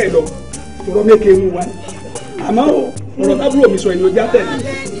náà jù bẹ́ẹ̀ lọ tọrọ méke ń wa àmọ́ ọ̀rọ̀ tábúrò mi sọ ẹni ojú àtẹ̀lé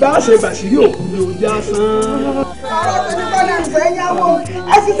bá a ṣe bàṣírí òkú ni ojú àsán. ọ̀rọ̀ tó ní kọ́lá ìfẹ́ yáwó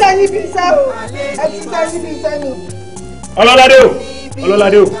ẹ ṣiṣẹ́ níbi iṣẹ́ o ẹ ṣiṣẹ́ níbi iṣẹ́ ni. Ọlọ́ládé o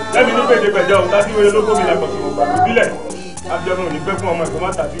lẹ́mi ní gbèdé gbẹ̀jọ́ o láti wọlé lóko mi làkọ̀ sí mo gbàgbé bílẹ̀ abiyamọ ò ní pẹ́ fún ọmọ ìfọ́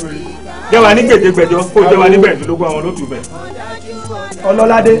máa tàbí wẹ̀rẹ̀. jẹ́ wa ní gbèdé gbẹ̀jọ́ kó jẹ́ wa ní bẹ̀rẹ̀dínlógún àwọn olótùú bẹ̀.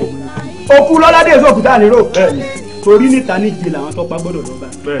 Ọlọ́ládé òkú Lọ́ládé èso òkúta nírò. bẹ́ẹ̀ni torí níta níjì làwọn tó pa gbọ́dọ̀ lọ́ba.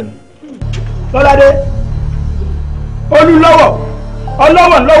 bẹ́ẹ̀ni. Lọ́ládé olùlọ́wọ̀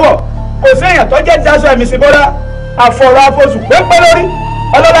ọlọ́wọ̀ ńlọ́wọ̀ kò séèyàn tó jẹ́ dáṣọ ẹ̀mí sí bọ́lá àfọ̀rọ̀ àfọ̀sù pépé lórí.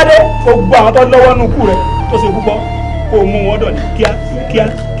 Ọlọ́ládé kò gbọ́ àwọn tó lọ́wọ́ nù kú rẹ̀ tó ṣe púpọ̀ kò mú wọn dọ̀ ní kíá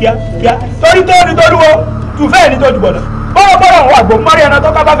torí tó ní tó lúwo tùfẹ́ ní tó dùbọ̀dọ̀ bọ́rọ̀ àwọn àgbò mọ́rí ẹran tó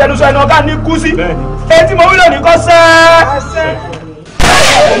ká bá fẹnu sọ ẹni ọ̀gá ní kú sí etí mo wílò ní kọ́ sẹ́ẹ́.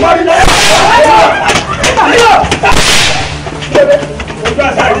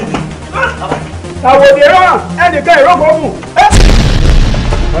 àwòdì rán ẹnìkan ìrókò mù.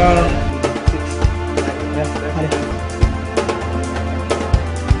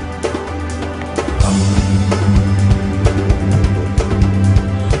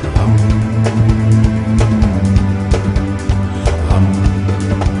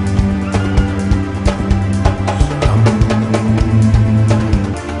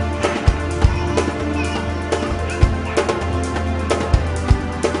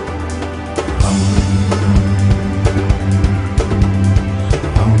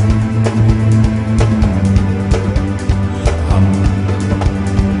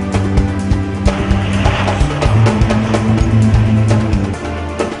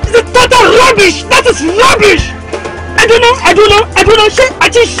 That is rubbish! I don't know. Ṣé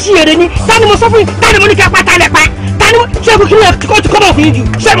àti ṣí èrè ni? Tani mo sọ fún yín? Tani mo ní kí a pa tálẹ̀ pa? Tani mo ṣé kò kí ni kò tí kọ́ bọ̀ fún yín jù?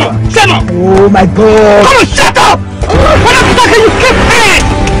 Ṣé mọ̀? Oh my God! Come on, shut up! What am I talking? You keep quiet!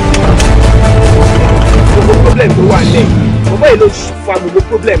 Gbogbo problem tó wà nílẹ̀ yìí, ọmọ yìí ló fa gbogbo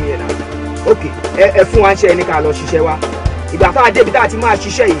problem yẹn náà. Ok, ẹ fún wa ń ṣe ẹni ká lọ ṣiṣẹ́ wa. Ìgbà tá a débi tá a ti máa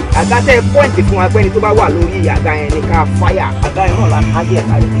ṣiṣẹ́ yìí, àga tẹ́ pọ́ìntì fún wa pẹ́ni tó bá wà lórí àga yẹn ní ká fáyà. Àga yẹn náà la ká yẹ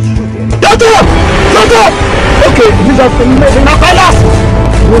ká lè fi ṣùgbọ́n tẹ̀lé. Don't! Okay, this is for me. Now,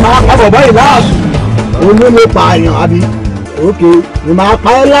 Èmi máa pa bọ̀bọ̀ yìí láàsì. Òun ló lè pa àyàn àbí. Òkè ni máa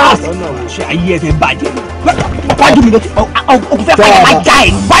pa ẹ́ láàsì. Ṣé ayé ẹ fẹ́ bàjẹ́? Wájú mi ló ti ọkùnrin fẹ́ fẹ́ máa já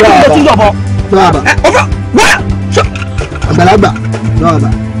ẹ̀. Wájú mi ló ti yọ̀bọ̀. Ọ̀fẹ́ wá. Àgbàlagbà lọ́ọ̀bà.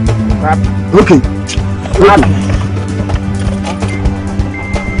 Òkè.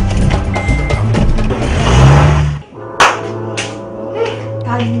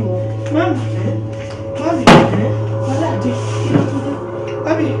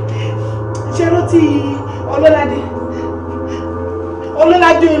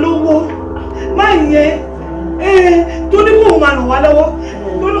 Ọlọ́ládé olówó máa yẹn tó ní kó máa ràn wá lọ́wọ́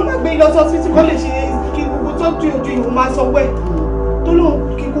tó ló máa gbé lọ sọ sí kọ́ lè ṣe kí gbogbo tó tún ojú ìhùn máa sọ wẹ̀ tó ló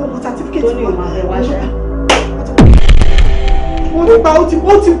kí gbogbo certificate tó ní ìmọ̀ rẹ̀ wá ṣe. Wọ́n ti pa ó ti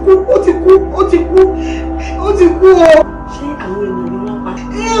kú o. Ṣé àwọn ènìyàn ni wọ́n pa?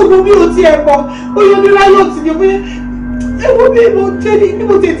 Ewu bí o ti ẹ̀ pọ̀ ó yọ ní láyọ̀ tì ní pé ewu bí mo jẹ́ ní bí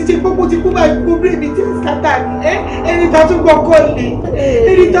mo ti ti ṣe gbogbo ti kú báyìí gbogbo bí èmi ti ṣàtà ní ẹni tá a tún gbọ́kọ̀ lé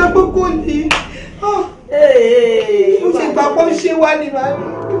ẹni tá a gbọ́kọ̀ lé ó ṣe gbà pọ́ ṣé wá ní màmí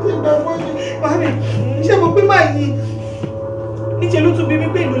ó ṣe gbà pọ́ ṣe màmí ṣé mo pín máa yí níṣẹ́ ló tún bí mi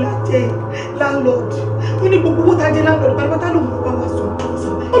pé ìlú lájẹ landlord ó ní gbogbo owó tá a jẹ landlord pátápátá ló mú bá wa sọ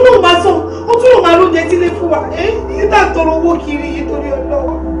ó lóun máa sọ ó tún lóun máa lóúnjẹ sílé fún wa yìí tá a tọrọ owó kiri yìí torí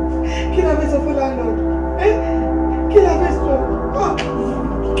ọlọ́wọ́ kí la fẹ́ sọ fún landlord kí la fẹ́ sọ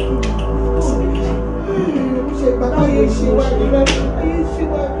ṣe bàbá ayé ṣe wá ní lọ́dún ayé ṣe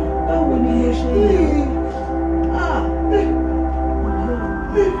wá ní báwo ni mo ṣe lè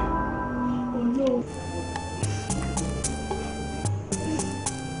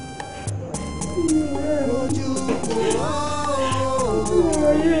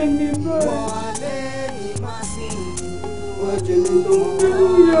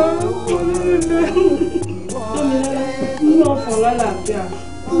lálàáfíà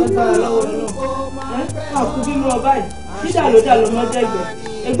lọ́gbàrá lọ́wọ́ náà àkúbí lọ báyìí dídà ló dà lọ́mọ dẹ́gbẹ̀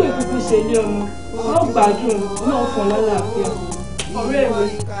ẹgbẹ́ ìkúkú ṣe ilé ọmọ wọn gbádùn náà fún lálàáfíà ọ̀rẹ́ mi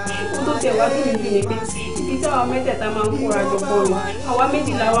ó tó tiẹ̀ wá sí ìlú ni pé ibi tí àwa mẹ́tẹ̀ẹ̀ta máa ń kóra jọ pọ̀ rẹ̀ àwa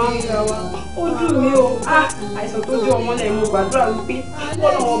méjìlá wa ń ra wa ó dùn mí o àìsàn tó jẹ́ ọmọ náà mo gbàdúrà wípé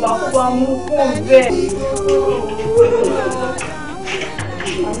wọ́n lọ́wọ́ bá kó bá mú fún bẹ́ẹ̀.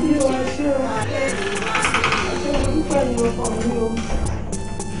 àbí wàá ṣe o dúpẹ́ ní ọkọ mi o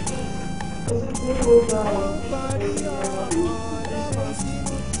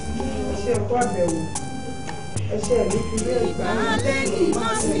ẹsẹ̀ ẹ̀kọ́ àbẹ̀wò ẹsẹ̀ ẹ̀mí fi lé ìgbà alẹ́ ní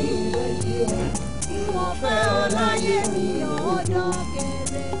màsí ìwọ̀n fẹ́ ọláyé mi ọ̀dọ́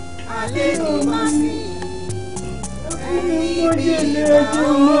kéré alẹ́ ní màsí ẹ̀mí bí ẹjọ́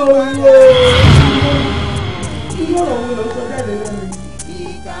lóore kí lọ́rọ̀ mi lọ sọ jáde lẹ́nu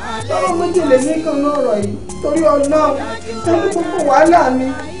tọ́rọ méjèlé nìkan lọ́rọ̀ yìí torí ọ̀nà tẹ́lẹ̀ gbogbo wàhálà mi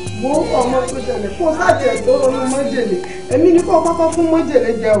wo ọmọ tó ṣẹlẹ̀ kó sáàtì ẹ̀ tó ronú mọ́jèlé èmi ní kó kọ́kọ́ fún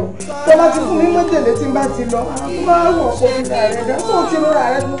mọ́jèlé jẹ o tó bá ti fún mi mọ́jèlé tí n bá ti lọ tó bá wọ̀ kó fi ra rẹ̀ dá tó ti rọra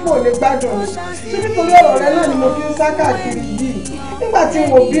rẹ̀ púpọ̀ lè gbádùn mi ṣé nítorí ọ̀rọ̀ rẹ náà ni mo fi ń sá káàkiri yìí nígbà tí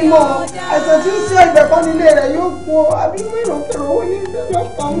mo bímọ àìsàn tí ń ṣe ẹgbẹ́ kan nílé rẹ̀ yóò kú àbí mélòó kèrò owó ní ìgbẹ́jọ́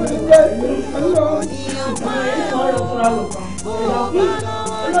kan mú ilé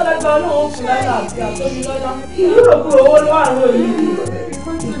ọlọ́dàgbà olóhùn fún láyà àti àtọ́jú lọ́dá ìlú òkú owó ló wà lórí ìlú.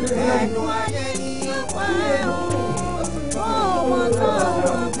 ẹnu ayé ni ó pa ẹ́ o ọmọ tó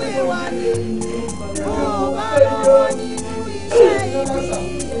gbé wá lé ó bá lọ nínú iṣẹ́ ibi.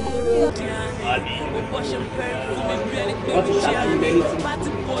 wọ́n ti ṣàtúnbẹ̀ létí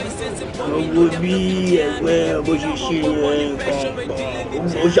lọ́wọ́ bí ẹgbẹ́ bó ṣe ṣe yẹn nǹkan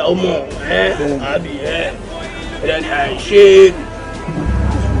ó ṣàwọ́mọ̀ àbí ṣé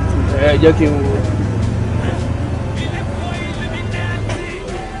jẹ́ kí n wo.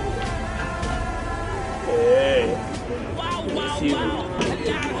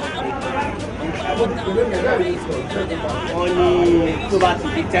 wọ́n ní tó bá ti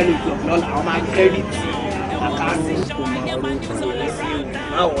di 10 o'clock lọ́la àwọn máa kẹ́rìtì àkáǹtì kò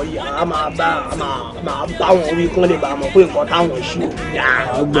máa wọ̀ yìí a máa bá wọn wí kán lè bá mọ̀ pé nǹkan táwọn ṣe ò dáa.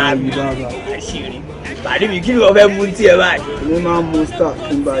 àgbà yìí bàbá. ẹ ṣe rí pàdé mi kí ni wọ́n fẹ́ mú tiẹ̀ báyìí. èmi máa ń mú star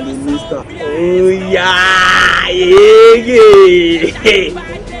kí n bá lè ní star. oya yéèyè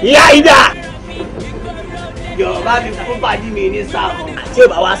ìyá ìdá jọ̀ọ́ bá mi fún pàdé mi ní sáà kan tí ò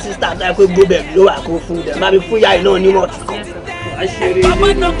bá wá sí star tó yẹ pé gbóbẹ̀ ló wà kó fún dẹ̀ bá mi fún yáì náà nímọ̀ tí kan. wàá ṣe eré bàbá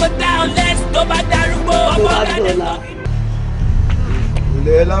náà kò dá ọ lẹ́sìn tó bá darúgbó tó bá dọ̀la.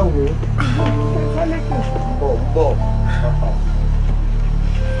 ilẹ̀ láwo bọ̀.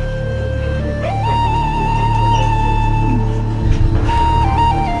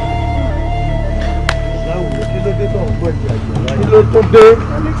 láwo kí ló dé tó ń gbọ́ kí ló tó dé.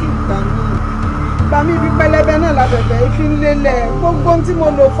 Bàmí ibi pẹlẹbẹ náà lábẹ̀bẹ̀ ìfi ń lélẹ̀ gbogbo tí mo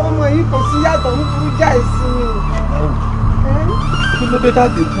lò fọ́mọ yìí kò sí yàtọ̀ ń burú já ìsinmi. Kí ló dé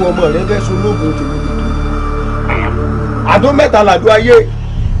tàbí kú ọmọ rẹ fẹ́ so lóògùn tèmi nìkan? Àdó mẹ́ta làdó ayé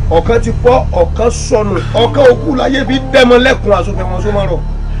ọ̀kan ti pọ́ ọ̀kan sọnù ọ̀kan òkú láyé fi dẹ́mọ lẹ́kùn àsopẹ̀ wọn sómọ́rọ̀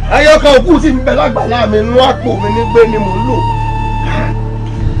ayé ọ̀kan òkú sì ń bẹ lágbàlá mi nú àpò mi nígbé ni mò ń lò.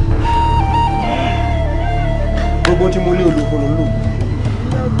 Gbogbo tí mo ní olùkọ́ ló ń lò.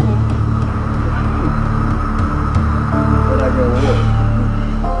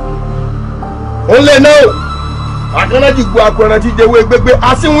 Ó lè náà àkànnájì gbọ́ akọrin tí jẹ́wọ́ gbégbé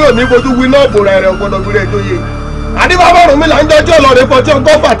asínwó ò ní fojú wí náà bò rẹ̀ rẹ̀ gbọ́dọ̀ gbére tó yé. Adébábọ̀rún mi là ń jọjọ́ lọ́ọ̀rẹ́ fọjọ́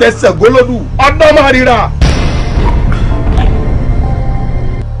gọ́fà tẹ sẹ̀gbólódù ọdún máa ríra.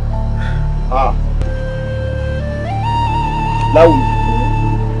 Láwùjọ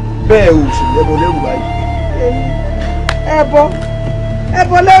bẹ́ẹ̀ ò sì lẹ́bọ lẹ́rù báyìí.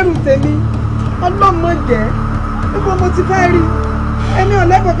 ẹbọ lẹ́rù tèmi ọlọ́mọ jẹ́ níbo mo ti fẹ́ rí èmi ò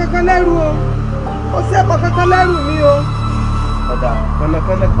lẹ́bọ kankan lẹ́rù o kò sí ẹbọ kankan lẹ́rù mi o. Ọ̀dà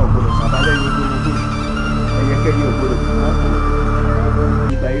kọ́nàkọ́nà kan gbọdọ̀ sábàlẹ̀ yóò gbọdọ̀ ẹ̀yẹkẹ́yẹ ògbọdọ̀ fún wọn.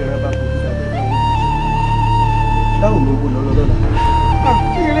 Ìgbà yìí rẹ bá fojú sábẹ́ náà wọ́n. Láwùjọ ló gbọdọ̀ lọ́dọ̀ náà.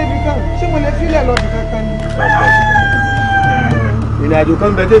 Kí ni eré bí kan ṣé mo lè fílẹ̀ lọ́dún kankan ni. Ìrìn àjò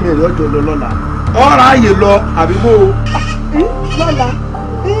kan bẹ tèmi èrè ọjọ́ lọ lọ́la ọ̀rọ̀ ààyè lọ àbí bó o. Lọ́la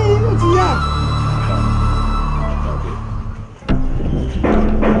ó ti yá.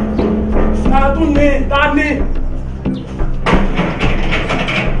 Tani.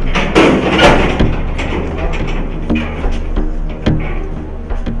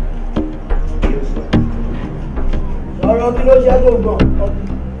 Ọ̀rọ̀ kí ló ṣe tó gbọ̀n?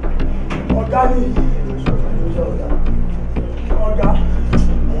 Ọ̀gá ni. Ọ̀gá.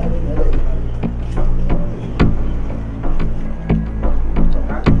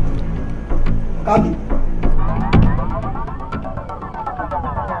 Kábì.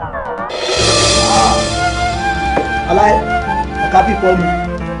 Aláì, kábì pọ̀ mi.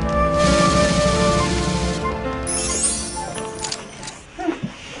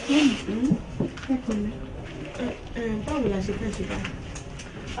 Báwo la ṣe fẹ́ ṣe báyìí?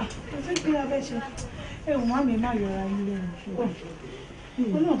 Ọ̀sẹ̀ pé a fẹ́ ṣe ẹ̀wọ̀n má mi má yọra ilé rẹ̀.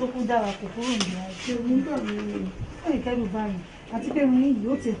 Olóòtú tó kú dára kò kúrò ní àìsí omi gbà mí rẹ̀. Ó ìkẹ́rù báyìí àti pé mi yìí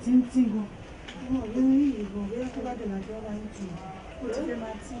ó tẹ̀ tí ń tí gan. Àwọn ọ̀gbẹ́ mi yìí gan bóyá tó bá dẹ̀nà jọ wá ní tì í. Ó ti fẹ́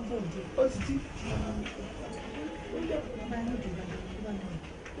máa tí ń bọ̀ dé. Ó ti tí.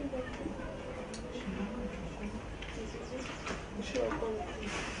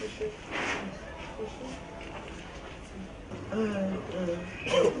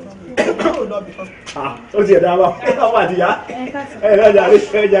 Ó ti ẹ̀dá wa ọmọ àdìyá lọ́jà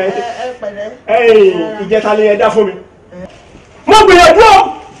lọ́jà ìjẹta ni ẹ dá fún mi. Mo gbìyànjú o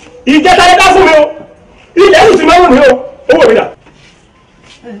ìjẹta ẹ dá fún mi o ilẹ̀ ẹ̀sùn ti máa ń wù mí o owó mi dà.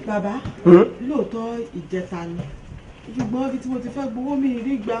 Bàbá lóòótọ́ ìjẹta ni ṣùgbọ́n ibi tí mo ti fẹ́ gbowó mi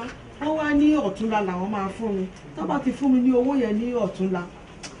rí gbà wọ́n wá ní ọ̀túnla làwọn máa fún mi tó bá ti fún mi ní owó yẹn ní ọ̀túnla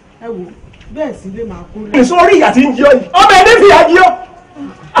ẹ wò bẹ́ẹ̀ sì lè máa kó lọ. Èso orí ìyá ti ń jí ọ yìí ọmọ ẹni fìyà jí ọ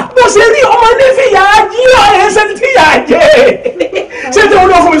bó ṣe rí ọmọ ẹni fìyà jí ọ ẹ ṣe ti fìyà jẹ ṣé tí wọn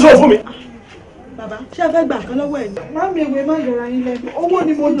lọ fún mi sọ fún mi. Bàbá ṣé ẹ fẹ́ gbà kan lọ́wọ́ ẹ̀ ní. Má mi ìwé má yọra yín lẹ́nu owó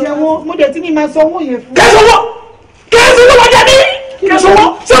ni mo jẹ wọn mo dẹ̀ tí mi máa san owó yẹn fún. Kẹ́sọ̀wọ́ ló jẹ́ ní kẹ́sọ̀wọ́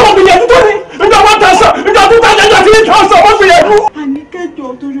ṣé wọn gbìyànjú tó ní ìjọ 1,000 ìjọ 2,000 ìjọ 3,000 wọ́n gbìyànjú. Àníkẹ́jọ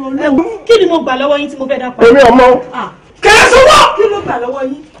torí Ọlọ́run. Kí ni mo gbà lọ́wọ́ yín tí mo fẹ́ dá pa? Èmi ọmọ kẹ́sọ̀wọ́. Kí ló gbà lọ́wọ́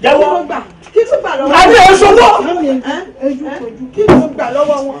yín? Jẹ́wọ́. Kí ló gbà lọ́wọ́? Àbí ẹ̀sọ̀wọ́. Kí ló gbà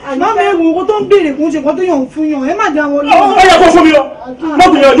lọ́wọ́ wọn? Màmá ewu owó tó ń béèrè kún ṣe nǹkan tó yàn fún yàn ẹ má dá wọn lọ. Ó yẹ kó fún mi lọ mo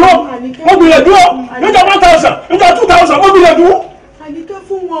gbìyànjú o níjọ 1,000 níjọ 2,000 mo gbìyànjú. Àníkẹ́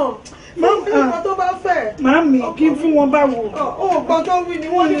fún wọn máa ń fi nǹkan tó bá fẹ́. Màmí kí fún wọn báwo. Ó gbọ́n tó wí ni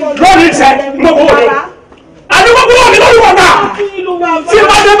wọ́n ní wọn. Lórí ìṣẹ́ mo kò wọlé àdúgbò kúrò mi lórí wọn náà tí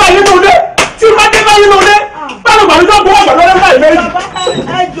má dé báyìí lóde tí má dé báyìí lóde báwo bàbá tó gbọ́ ọ̀gbọ̀n lọ́dẹ́ báyìí méjì.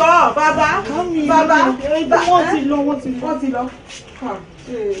 Ẹ jọ̀ọ́ bàbá wọ́n ti lọ.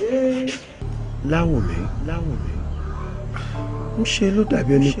 Láwùmí ń ṣe ló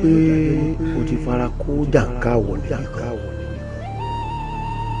dàbí ẹni pé o ti fara kó jàǹká wọ̀ nìkan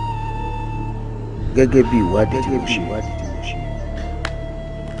gẹ́gẹ́ bí ìwádìí tí mo ṣe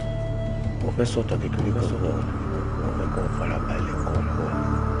mo fẹ́ sọ̀tọ̀ kékeré kan lọ mo fẹ́ kàn farabalẹ̀ kan lọ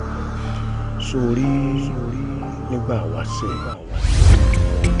sórí nígbà wáṣẹ̀.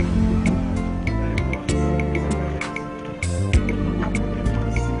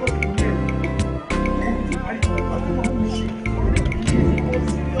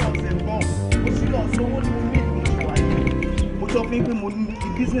 fún yín pé mo ní ti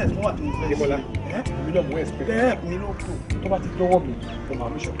business fún wa tí mo fẹ́. Débọ́lá èmi náà mo expect. Bẹ́ẹ̀ mi ló kù. Tó bá ti dọ́wọ́ mi mo máa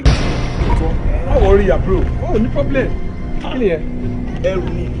mi ṣọ́kí. Báwo rí ya bro? Báwo ní problem? Kí ni yẹn? Ẹrù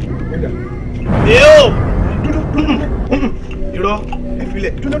ni. Yóò. Irọ́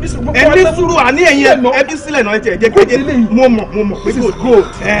ẹ̀fílẹ̀. Ẹbí sùúrù àní ẹ̀yìn ẹbí sílẹ̀ náà ẹ̀jẹ̀ kéde. Mo mọ̀ pé gold.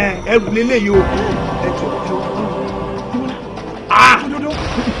 Ẹrù lélẹ̀ yìí o.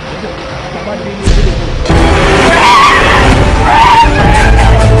 Bàbá dé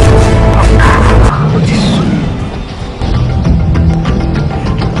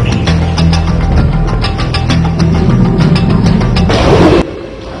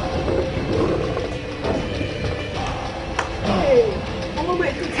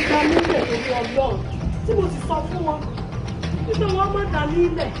ní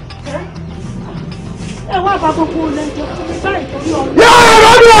ilé. Ẹ wá bá gbogbo lẹ́jọ́ tó ní báyìí torí ọ̀rọ̀.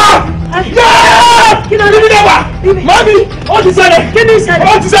 Kí ló ní bí dẹ́wà? Mami, ó ti ṣẹlẹ̀. Kí ni ìṣẹ̀lẹ̀?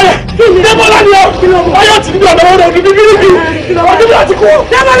 Ó ti ṣẹlẹ̀. Débọ́lá ni ó. Ọyọ́ ti ní ọ̀dọ̀ ọ̀dọ̀ òdìdí bíríbí. Ọdún bí a ti kú.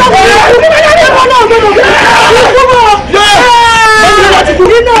 Débọ́lá kò ní ọdún bí a ti kú. Débọ́lá ò gbọdọ̀. Débọ́lá ti kú.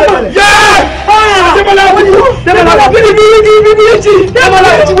 Débọ́lá ti kú. Débọ́lá bíríbí méjì. Débọ́lá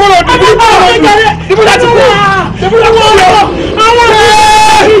ti kú. Débọ́lá ti kú. Débọ́lá kò ní ọ̀dọ̀.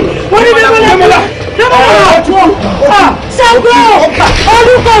 Wọ́n ní Débọ́lá. Ṣàngó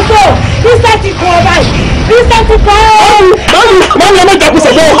olùkọ́sọ bísẹ̀ ti kọ́ báyìí bísẹ̀ ti kọ́. Mami ọmọ ìjà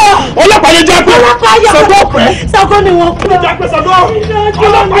pèsè lọ ọlọ́pàá yẹn jápé Ṣàngó ọ̀pẹ. Ṣàngó ni wọ́n kú. Jápé Ṣàngó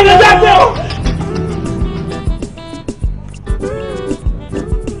ọlọ́pàá yẹn jápé o.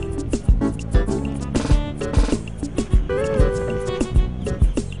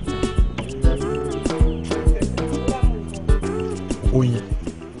 Oyin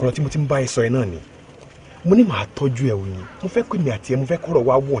ọ̀rọ̀ tí mo ti ń bá ẹ sọ ẹ náà ni mo ní màá tọ́jú ẹ Oyin mo fẹ́ pè mí àti ẹ mo fẹ́ kọ́rọ̀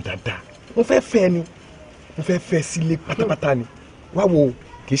wá wọ̀ dáadáa mo fẹ́ fẹ́ ni mo fẹ́ fẹ́ sílé pátápátá ni wá wo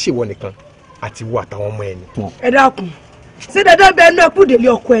kì í ṣèwọ nìkan àti wo àtàwọn ọmọ ẹ ni. Ẹ dákun ṣé dandan bẹ ẹnu ẹkú délé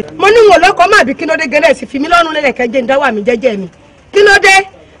ọkọ ẹ mo ní wọn lọkọ má bí kínódé gẹlẹ sì fi mí lọ́rùn lẹlẹkẹjẹ ń dáwà mí jẹ́jẹ́ mi kínódé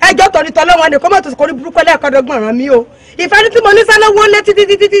ẹjọ́ torí tọlọ́wọ́n ni kó má tó kórí burúkú ẹlẹ́ẹ̀kọ́dọ́gbọ̀n ràn mí o ìfẹ́ ní tí mo ní sálọ́wọ́ lé títí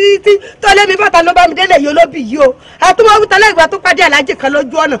tọ́lé mi bàtà ló bá mi délé yìí olóbì yìí o àtúmọ̀ wíta lẹ́gbàá tó pàdé aláàjì kan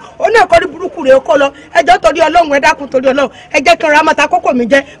lójú ọ̀nà ó ní ẹ̀kọ́rí burúkú rẹ̀ kó lọ ẹjọ́ torí ọlọ́run ẹ dákun torí ọlọ́run ẹ jẹ́ kí n ra mọ́ta kókò mi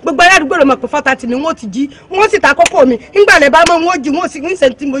jẹ́ gbogbo ará àdúgbò rẹ̀ mọ̀ pé fọ́tàtì ni wọ́n ti jí wọ́n sì ta kókò mi ńgbàlẹ̀ bá mọ́ wọ́n jí wọ́n sì ń ṣe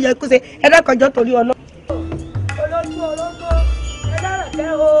tí mo yẹ kó ṣe ẹ dákun ẹjọ́ torí ọlọ́run. olójú orógbó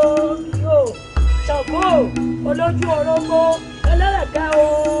ẹlẹ́rẹ̀kẹ́ o yóò Ṣàngó olójú orógbó ẹlẹ́rẹ̀kẹ́ o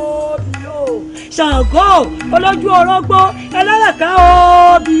yóò Ṣàngó olójú orógbó ẹlẹ́rẹ̀kẹ́ o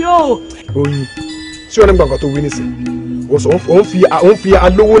yóò. Oyin ṣé wọn ní gbàgbọ́ tó wí nísìn òun fi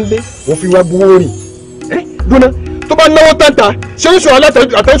alówó ńlé òun fi wá gbowó rìn dúná tó bá náwó tàǹtà ṣé oṣù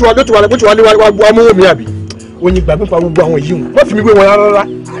àtẹ̀wéṣù wa ló ti wà lẹ́gbẹ̀ẹ́ wa lé wa bu amówó mi àbí Oyin gbàgbé pa gbogbo àwọn yìí wọn fi mi gbé wọn rárá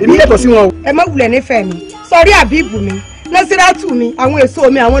èmi yàtọ̀ sí wọn o. Ẹ má wulẹ̀ nífẹ̀ẹ́ mi sọrí àbíbù mi Násírátù mi àwọn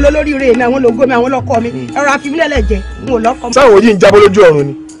èso mi àwọn olólóríire mi àwọn ológo mi àwọn ọlọ́kọ mi ẹ̀rọ àfimílẹ̀ jẹ n ò lọ́kọ. sáwọn yìí ń jábọ́ lójú ọ̀run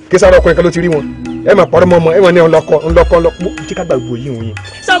ni kí sáré ọkùnrin kan ló ti rí wọn ẹ máa pọ̀rọ̀ mọ́ ọmọ ẹ máa ní ńlọkọ kí ká gbàgbọ́ yìí wọ̀nyí.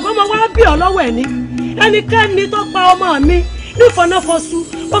 Ṣàngó mo wá bí ọ lọ́wọ́ ẹ̀ ní ẹnikẹ́ni tó pa ọmọ mi nífọ̀nàfọ̀sù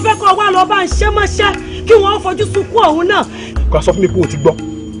mo fẹ́ kọ́ wá lọ bá ń ṣe mọ́ṣẹ́ kí wọ́n fojú sunkún ọ̀hún náà. kò sọ fún mi pé o ti gbọ́.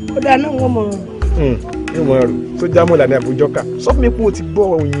 ó dáa náà wọ́n mọ̀ ọ́n. yóò mọ ẹrù tó já mọ́ ìlànà àbújọ́ká sọ fún mi pé o ti gbọ́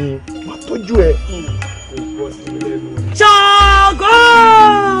Oyin wàá tọ́jú ẹ. Ṣàngó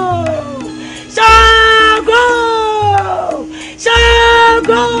Ṣàngó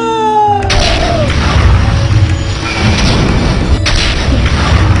Ṣàngó.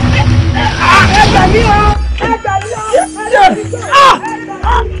 ẹ gbà mí o ẹ gbà mí o ẹ gbà mí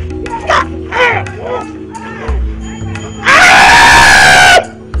o.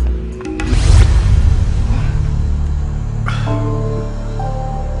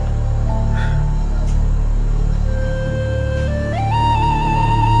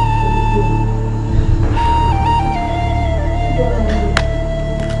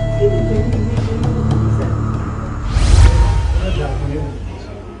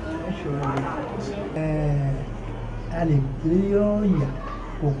 A lè gbé yóò yà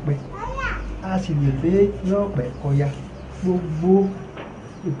kó pẹ́ a sì lè gbé yóò pẹ́ kó yá gbogbo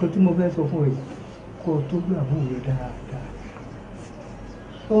nǹkan tí mo fẹ́ sọ fún ẹ kó o tọ́jú àbúrò rẹ dáadáa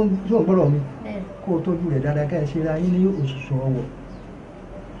tó ń gbọ́dọ̀ mi kó o tọ́jú rẹ dáadáa ká ẹ ṣe ra yín ní òṣìṣẹ́ ọwọ́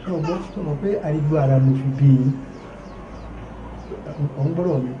sọ mọ̀ pé àrígbó ara ló fi bí yín ọ̀ ń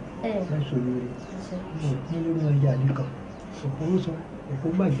gbọ́dọ̀ mi ẹ sọ lórí ní lórí ọjà nìkan òkúrú sọ òkú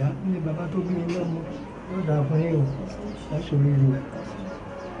gbàjá nílé bàbá tó bí mi lọ́mọ yóò dáa fún yín o ẹ sọ lórí o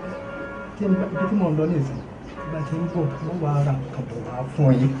tí mo ń lọ nìsín bá ti ń bọ̀ wọ́n wá ara kan bọ̀ wá fún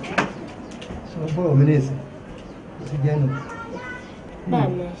yín sọ bọ́ọ̀ mi nìsín ó ti jẹ́ nù bẹ́ẹ̀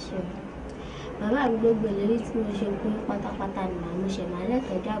ni ẹ ṣe bàbá mi gbogbo ìlérí tí mo ṣe fún pátápátá ni màá mú ṣe màá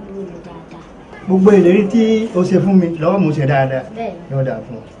lẹ́tọ̀ọ́jú àbúrò mi dáadáa. gbogbo ìlérí tí o ṣe fún mi lọ́wọ́ mo ṣe dáadáa bẹ́ẹ̀ yóò dà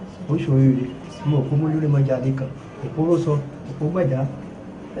fún ọ ó ṣòríire mo kó mú lórí mọ́jà nìkan òpóró sọ òpó gbẹ̀dá.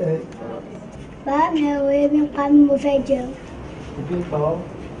 bàbá mi ò ebi ń pa mí mo fẹ́ jẹun. ebi ń pa ọ́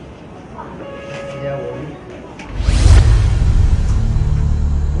ìyá wọlé.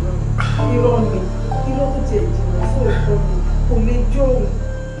 irọ́ mi irọ́ tó ti jìnnà fún òkú mi kò lè jó òun.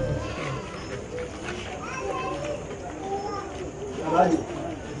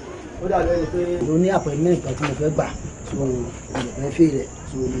 ó dàbí ẹni pé mo ní àpẹẹrẹ nǹkan tí mo fẹ́ gbà so mo lè fẹ́ fi rẹ̀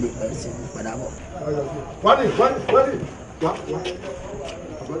so mo lè pẹ́ sí padà bọ̀. wádìí wá.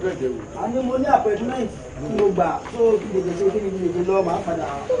 a ní mo ní àpẹẹrẹ tí mo gbà tó kí lè jẹ kí lè lọ máa padà.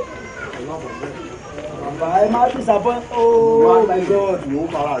 bàbá ẹ má disappoint oh my god.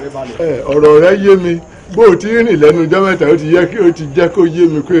 ọ̀rọ̀ rẹ yé mi bó o ti rìn lẹ́nu ọjọ́ mẹ́ta ó ti yẹ kí o ti jẹ́ kó yé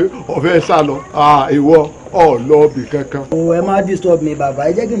mi pé ọ̀fẹ́ sá lọ ìwọ ọ̀lọ́ọ̀bì kankan. ẹ má disturb mi bàbá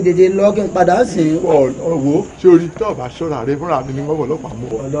ẹ jẹ́ kí n tètè lọ kí n padà sìn. ọ̀wọ́ sórí tó o bá ṣọ́ra rẹ fúnra mi ni wọ́n bọ̀ ọlọ́pàá mú.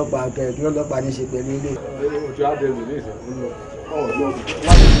 ọlọ́pàá kẹ̀kẹ́ ọlọ́pàá ní í ṣe pẹ̀lú ilé. ojú adé mi ní ìsìn ọ̀lọ́ọ̀bì.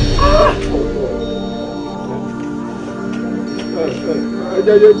 ẹ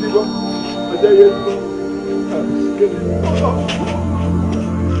jẹ́ yé tí gbọ́ ẹ jẹ́ yé tí gbọ́.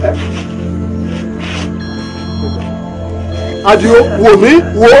 Adio wò mí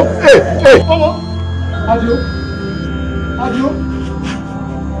wò ọmọ Adio.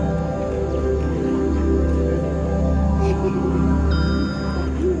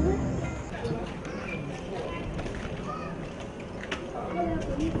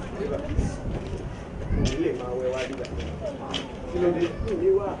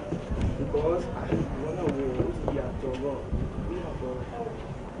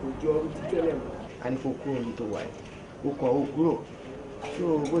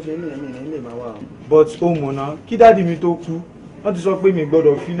 But ó mọ̀nà kí dáàdi mi tó kú wọ́n ti sọ pé mi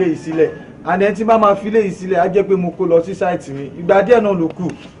gbọ́dọ̀ filé yìí sílẹ̀ and then tí bá máa filé yìí sílẹ̀ á jẹ́ pé mo kó lọ sí sáìtì mi ìgbà díẹ̀ náà ló kù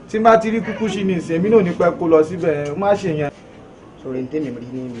tí bá ti rí kúkú sí ní ìsìn èmi náà ní pẹ́ kó lọ síbẹ̀ má ṣe yẹn. sọ̀rọ̀ ní tèmi rí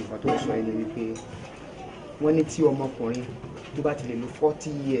ní nǹkan tó sọ ẹni wípé wọ́n ní tí ọmọkùnrin tó bá ti lè lo 40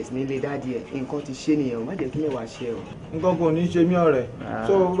 years nílé dáàdi ẹ̀ nǹkan ti ṣe nìyẹn o má jẹ́ kí mẹ́wàá ṣe o. nǹkan kò ní ṣe mí ọ̀rẹ́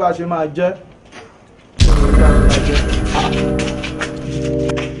tó bó bá ṣe máa jẹ́.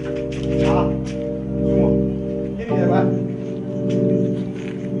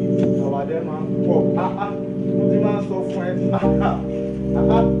 Àwàdẹ máa ń pọ̀ mo ti máa ń sọ fún ẹ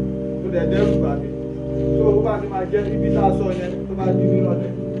tó dẹ̀ dẹ́rù bà mí tó o bá ti máa jẹ́ ibi tá a sọ yẹn tó bá di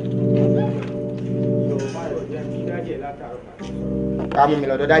nírọ̀lẹ́ tó o má yọ̀ jẹ́ kí dáàdì ẹ̀ látàrọ̀. ká mú mi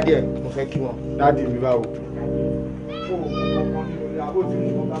lọ́dọ̀ dáàdì ẹ̀ mo fẹ́ kí wọn. dáàdì mi báwo. ó mú kankan nínú ilé àbó tí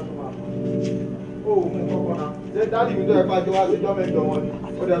mo bá tó máa ó mú kankan náà ṣé dáàdì mi tó ẹ̀ pàjọ wá síjọ́ mẹ́jọ wọn ni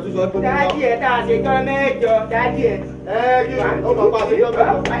ó dẹ̀ tún sọ pé. dáàdì ẹ̀ tá a ṣèjọ́ mẹ́jọ dáàdì ẹ̀. kí ó máa pa àṣejọ́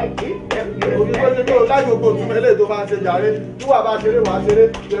mẹ́jọ. òbí tó ṣe kí o láì gbogbo òtún eléyìí tó máa ń ṣe jàre tí wàá bá ṣeré wàá ṣeré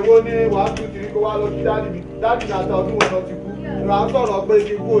ṣèwọ́ ní wàá tún kiri kó wá lọ sí dáàdì mi dáàdì mi àti ọdún wọn lọ ti kú ra sọ̀rọ̀ pé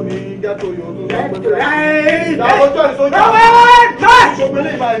kí kú ní ghetto yòó tó sọ pé bẹ́ẹ̀ ìdáwó jọ ìsọjà gbogbo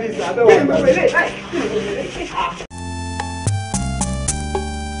eléyìí máa ní ìsàbẹ̀wò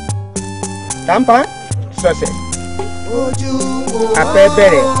tàǹpà sọ̀sẹ̀ afẹ́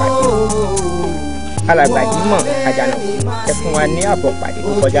bẹ̀rẹ̀ pàdé alàgbà Jímọ̀ Àjànàkú ẹ fún wa ní àbọ̀ pàdé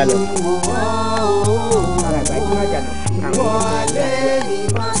tó kọjá lọ. alàgbà Jímọ̀ Àjànàkú àwọn ọmọ alẹ́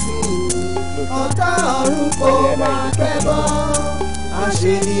ọ̀tá ọ̀run kò máa kẹ́bọ̀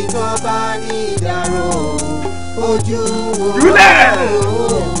àṣenìkan bá ní ìdárò ojú wo. Júlẹ̀!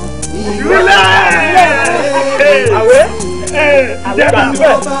 Àwẹ̀ jẹ́ bá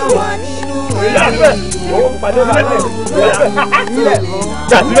síbẹ̀.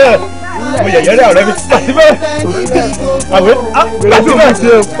 Jàsíbẹ̀ mo yẹ̀yẹ́ rẹ̀ ọ̀rẹ́ mi jàsíbẹ̀ àwẹ̀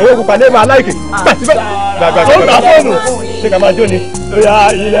jàsíbẹ̀ owó kò pàdé máa láìkè jàsíbẹ̀ gbàgbà tó ń ta fóònù ṣé ká máa jó ni. Oya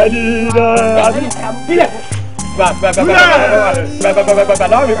ilẹ̀ dídá àbí ilẹ̀ gbàgbà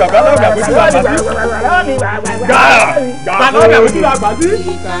lọ́wọ́ mi gbàgbà lọ́wọ́ mi àbójú wa gbàgbà lọ́wọ́ mi àbójú wa gbàgbà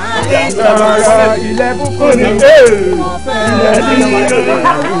ilẹ̀ bukú ni ilẹ̀ dídá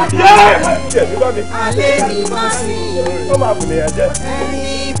ó máa bùnẹ̀ yẹn jẹ́.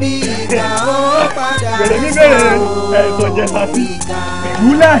 Gbèrè mi bẹ̀rẹ̀ ẹ̀sọ̀ jẹ́ sásì.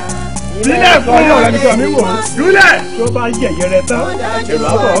 Júlẹ̀ sílẹ̀ fún ọ̀rẹ́ mi sọ mi wò. Júlẹ̀ tó bá yẹ̀yẹ́ rẹ tán èrò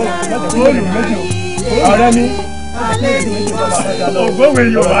àbọ̀ fóònù méjì ọ̀rẹ́ mi. Ògbówe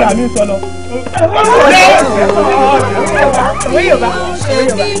Yorùbá mi sọ̀nà. Òwe Yorùbá.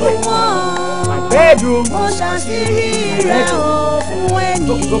 Bẹ́ẹ̀dù. Mo ṣàṣírí rẹ̀ o fún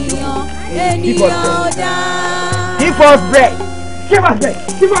ènìyàn dá. Give us bread. Give us back.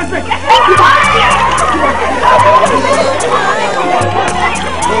 Give us back.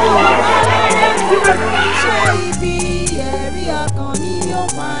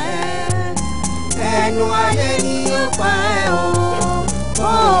 Ẹnu ayé ni ó pa ẹ́ o,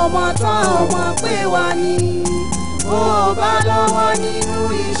 ọmọ tán ọmọ pé wá ní, ó bá lọ́wọ́ nínú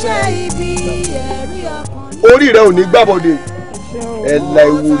iṣẹ́ ibi ẹ̀rí ọkàn. Orí rẹ ò ní gbàbọ̀dé ẹ̀la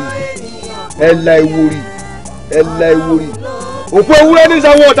ìwòrì ẹ̀la ìwòrì ẹ̀la ìwòrì òkú ewúrẹ́ ní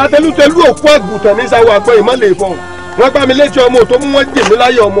sáwọ́ ọ̀dà tẹlútẹlú òkú àgùntàn ní sáwọ́ àgbẹ̀ ìmọ̀lẹ̀ ìfọ̀n wọ́n gbá mi létí ọmọ tó mú wọn jèmí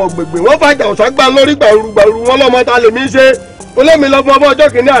láyé ọmọ gbègbè wọ́n fàjà ọ̀sán gbá lórí gbàrúgbàrú wọn lọ́mọ ta lèmi ṣe olómi lọ́mọ ọmọ ọjọ́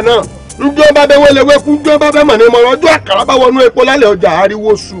kìíní àná njọ́ bá bẹ́ wẹ́lẹ́wẹ́ kú njọ́ bá bẹ́ mọ̀ ní mọ̀rọ̀ ọjọ́ àkàrà bá wọnú epo lálẹ́ ọjà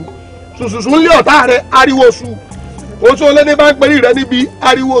ariwo su sùsùsù ńlẹ̀ ọ̀tá rẹ̀ ariwo su oṣù olóní bá ń pẹ́rì rẹ̀ níbi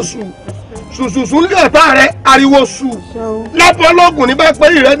ariwo su sùsùsù ńlẹ̀ ọ̀tá rẹ̀ ariwo su lápò ọlọ́gùn ní bá ń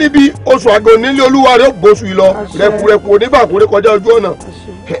pẹ́rì rẹ̀ níbi oṣù àgọ́ nílé olúwa rẹ̀ bóṣù ìlọ rẹ̀kùrẹ̀kù onígbàkúrẹ́ kọjá ojú ọ̀nà.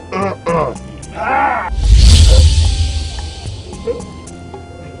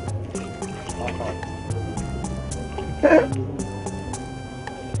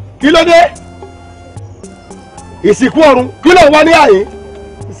 Kí ló dé? Ìsìnkú ọ̀run kí ló wá ní àyè?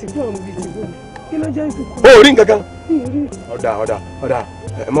 Ìsìnkú ọ̀run bíi ti bò kí ló jẹ́ ìsìnkú? O rí nǹkan kan. Ọ̀dà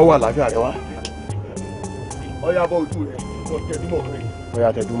ẹ mọ́ wà láfíà rẹ wá. Ọya bọ́ ojú rẹ̀ kọ́ tẹ̀dúmọ̀ rẹ̀. Ọya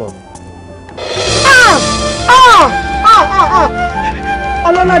tẹ̀dúmọ̀.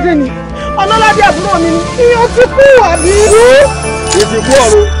 Ọlọ́ládé ni Ọlọ́ládé àbúrò mi ni ìyẹn ti kú àbí. Ìsìnkú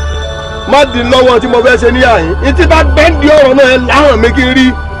ọ̀run má di lọ́wọ́ tí mo fẹ́ ṣe ní àyè ìtì bá bẹ́ńdì ọ̀rọ̀ náà ẹ láhàn mi kí n rí.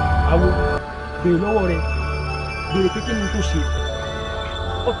 Àwo béèrè lọ́wọ́ rẹ̀ béèrè pé kí ni tó ṣe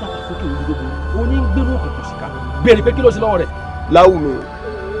ọ̀tá àkókò ìdókòwò oní ń gbé lóògùn kò sí ká béèrè pé kí ló ṣe lọ́wọ́ rẹ̀. Láwùmí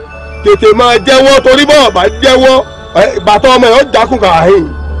tètè máa jẹ́wọ́ torí bọ́ọ̀ bá jẹ́wọ́ bàtọ́ ọmọ ẹ̀ ó jákùn kàáhìn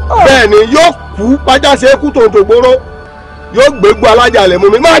bẹ́ẹ̀ ni yóò kú pájásé kú tòǹtògbóró yóò gbégbó alájà lẹ̀ mú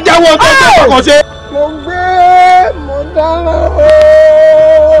mi máa jẹ́wọ́ tó tó kọ̀kọ́ ṣe. Mo dáná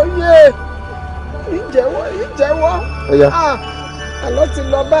ooo ìjẹ́wọ́ àlọ́ ti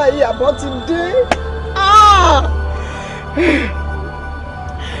lọ báyìí àbọ̀ ti dé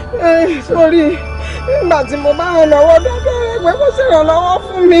sórí nígbà tí mo bá ràn lọ́wọ́ dọ́dọ̀ rẹ̀ pé kó sì ràn lọ́wọ́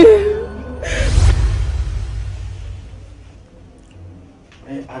fún mi.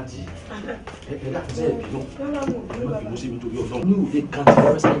 Àǹtí ẹ dákun sí ẹbí náà má bínú sí mi torí Ọlọ́run ní òde kan tí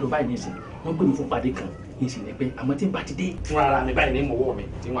wọ́n sáré lọ báyìí nísìn wọ́n pè mí fún pàdé kan ní ìsìn ní pé àmọ́ tí n bá ti dé fún ara mi báyìí ní ìmọ̀wọ́ mi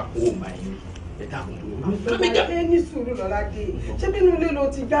tí wọ́n kó òun báyìí ẹ dákun tó lọ. ẹ ní sùúrù Lọ́ládé ṣé bínú ilé ló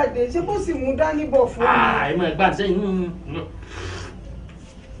ti jáde ṣé kó sì mú dání bọ̀ fún mi. ẹ máa gbà sẹ́yìn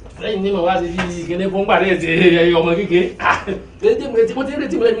lẹ́yìn ní mo wá sí bí kíní fún pàdé ẹ̀ ọmọ kékeré mo ti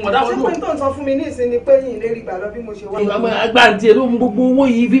retí mi lẹ́yìn mọ̀ dáhùn lò. ṣé pé tó ń sọ fún mi ní ìsinmi pé yìí lè rí gbàdọ̀ bí mo ṣe wá. ìgbà agbáǹtì ẹ̀ ló ń gbogbo owó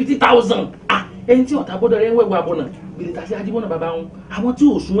yìí 50,000 ẹni tí ọ̀tá gbọ́dọ̀ rẹ̀ ń wẹ̀wọ̀ àbọ̀nà gbèrè tàṣí ajíbọ̀nà bàbá wọn àwọn tí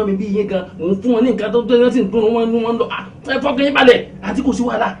ò sún mọ́ mi bí iye gan òun fún wọn ní nǹkan tó tẹ́lẹ̀ sí nǹkan wọn lọ ẹ fọ́kàn yín balẹ̀ àti kò sí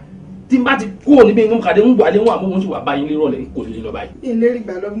wàhálà tí n bá ti kúrò níbi inú kàdé ń gbà lé wọn àmọ́ wọn sì wà báyìí lérọ̀lẹ́ kò lè lọ báyìí. ìlérí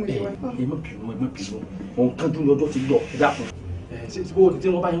gbàdọ̀ bí mo ṣe wá. ẹ má bínú òun kánjú lọ́jọ́ ti lọ ẹ dákun ṣe bó o ní tí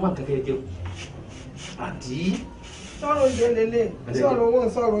wọ́n bá yín wà kankan jẹun àti. sọ̀rọ̀ oúnjẹ lélẹ̀ sọ̀rọ̀ owó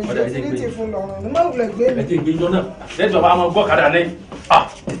sọ̀rọ̀ oúnjẹ tí ní ti fún lọ́rùn ní má wulẹ̀ gbé mi. ẹ ti gbé ijó náà lẹ́tọ̀ bá wọn gbọ́ kàdà ní.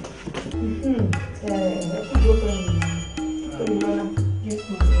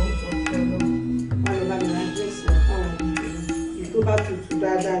 tó bá tutù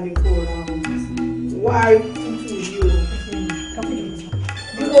dáadáa ni kò ra ọ wá tutù yìí o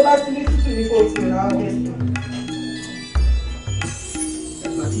bí tó bá ti ní tutù ni kò ti ra ọ.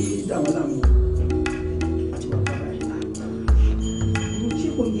 ẹgbà tí dáwọn láàmú àti wà bàbá yìí. tí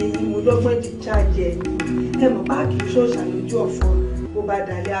kò yẹ ni mo dọ́gbọ́n ti ṣáàjẹ ni ẹ mọ̀ páàkì ṣọ́ọ̀ṣà lójú ọ̀fọ́ bó bá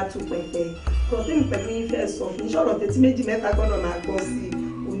dalẹ̀ àtúpẹ̀pẹ̀ kọ́ tí mi pẹ̀lú yín fẹ́ sọ fún sọ̀rọ̀ tẹ́tí méjì mẹ́ta gbọ́dọ̀ máa gbọ́ sí i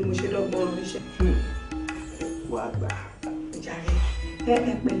òun ni mo ṣe dọ́gbọ́n ránṣẹ́. wàá gbà jàre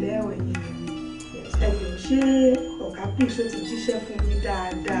ẹ pẹ̀lẹ́ ẹ̀yìn ẹ jọ ṣé ọ̀gá píṣọ ti jíṣẹ́ fún mi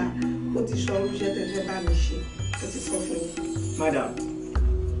dáadáa ó ti sọ orúṣẹ́ tẹ́fẹ́ bá mi ṣe ó ti sọ fún mi. madam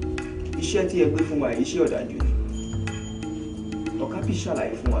iṣẹ́ tí ẹ gbé fún wa yìí iṣẹ́ ọ̀dájú ni ọ̀gá píṣọ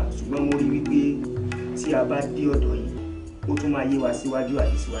ṣàlàyé fún wa ṣùgbọ́n mo rí wípé tí a bá dé ọ̀dọ̀ yìí ó tún máa yé wa síwájú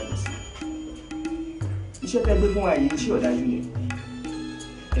àti síwájú sí iṣẹ́ tẹ́ gbé fún wa yìí iṣẹ́ ọ̀dájú ni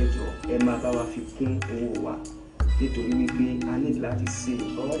ẹ jọ ẹ máa bá wa fi kún owó wa nítorí wípé a ní láti ṣe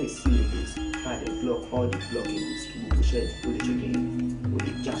all the syllables and the block all the blockages kí gbogbo iṣẹ́ ó lè ṣe kéde ó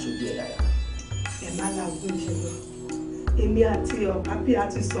lè já sójú ẹ̀ dáadáa. ẹ má làágùn ìṣẹ̀lẹ̀ èmi àti ọ̀pápí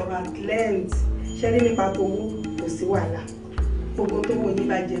àti sọ̀rọ̀ at length ṣẹ́rí nípa tówó kò sí wàhálà gbogbo tó wọ yín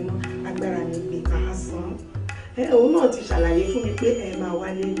bá jẹ mọ́ agbára mi gbé máa san òun náà ti ṣàlàyé fún mi pé ẹ máa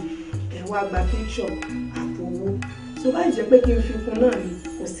wálé ẹ wá gba picture àtòwó tó bá jẹ́ pé kí n fi kún náà ni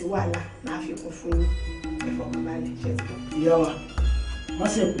kò sí wàhálà máa fi kún fún yín ìfọ̀kànbalẹ̀ ṣe ti bọ̀. ìyá wa má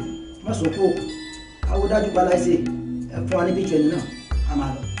ṣe kù má sọ kó àwọn dájú pala ṣe ẹ fún wa ní píṣọ ẹni náà a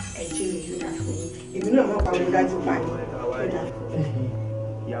máa lọ. ẹ jẹ́ mi yóò dà fún yín èmi náà mọ̀ pa mo dájú pa ni.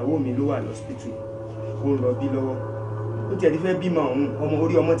 ìyàwó mi ló wà lọ́sítítù ó ń rọbí lọ́wọ́ ó tiẹ̀ ti fẹ́ bímọ ọ̀hún ọmọ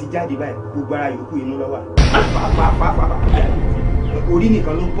orí ọmọ ti jáde báyìí gbogbo ara yòókù inú ló wà. orí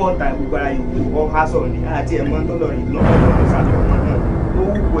nìkan ló bọ́ ọ̀tá gbogbo ara yòókù ọ̀há sọ̀rọ̀ ní àti ẹ̀mọ́ tó lọ rìn lọ́wọ́ sálọ ọmọ náà ó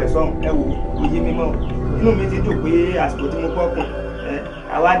wúwo ẹ̀ sọ̀hún ẹ wò ó yé mímọ́ inú mi ti dùn pé àsìkò tí mo kọ́ kùn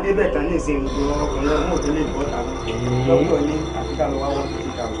àwa débẹ̀ tán ní ìsìn gbogbo ọkùnrin ọmọ òtún lè bọ́ tàbí lọ́wọ́ ní àfikà lọ́wọ́ wọn ti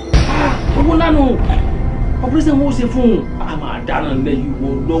ta owó lánàá ọpẹrẹsẹ wọn ó ṣe fún un a máa dáná lẹ ìwọ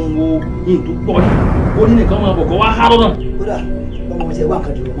lọ́wọ́ yìí tó pọ̀ ní ó ní nìkan máa bọ̀ kọ́ wá há lọ́nà. kódà ọmọ mi ṣe wá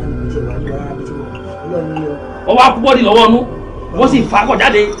kan dùn mọ́ ní ìjẹ́ wà ní wàrà mi ti wọ̀ ọlọ́run ní o. ọwọ́ akúbọ̀ di lọ́wọ́ ọnú wọ́n sì fà á kọ̀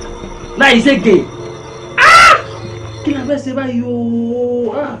jáde láì ṣe gè kí la fẹ́ ṣe báyìí o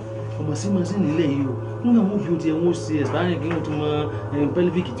ọmọ sí mọ́ sí nílẹ̀ yìí o nígbà wọn fi o tiẹ̀ wọ́n ṣe ẹ̀sìpáyà kí wọ́n tún mọ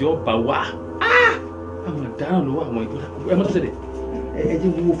pẹ́lífìk tí ó bà wá àwọn dáná lọ́wọ́ àwọn ìgbọ́dọ̀ ẹ mọ́ tó ṣẹlẹ̀ ẹ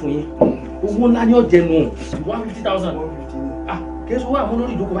jẹ́ wúwo fún yín owó ńlá ni ó jẹ nù 150,000 kẹsàn owó àwọn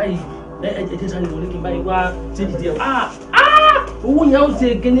olórí ìdókòó báyìí ẹ jẹ́ sáré wọlé kí n báyìí wá ṣé dìde ẹ owó yẹn ó ṣe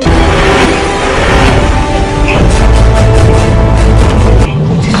kíní.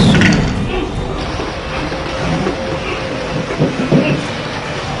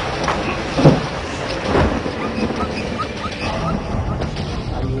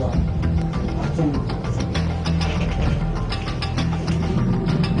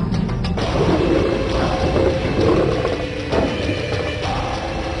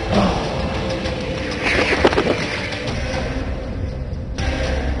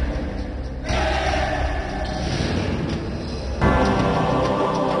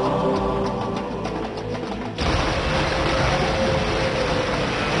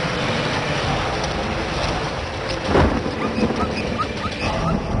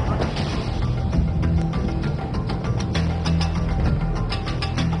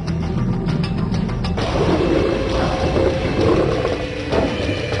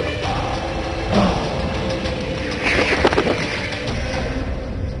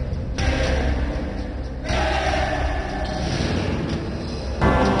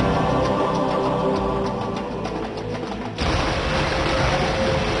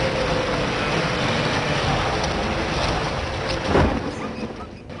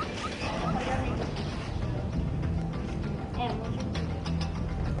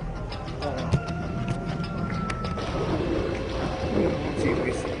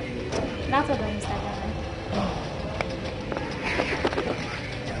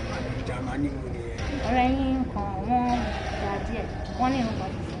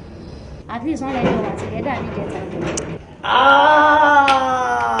 At least one leg over together and get out.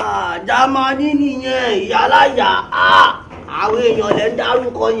 Jamani nìyẹn ìyálàyà àwọn èèyàn lè ń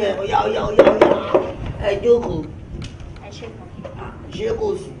dárúkọ yẹn ọ̀yà ẹ jókòó. Ẹ ṣe kàn. Ṣé kò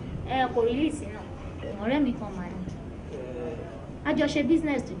sí? Kò release náà ọ̀rẹ́ mi kan mà ní. A jọ ṣe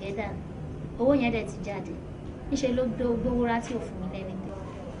business together owó yẹn dẹ̀ ti jáde níṣẹ́ ló gbówó rá tí ò fún mi lẹ́ni tó.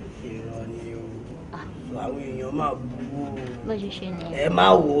 Irọ́ ni o àwọn èèyàn máa gbowó. Bó ṣe ṣe nìyẹn. Ẹ má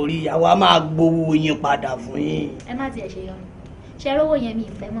wòrí àwa máa gbowó yín padà fún yín. Ẹ má tiẹ̀ ṣe yọnu ṣe rówó yẹn mi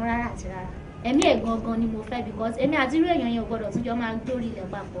ìfẹ́ mọ́ rárá àti rárá ẹ̀mí ẹ̀ gangan ni mo fẹ́ because èmi àti irú èèyàn yẹn ò gbọ́dọ̀ tún jọ máa gbórí ilẹ̀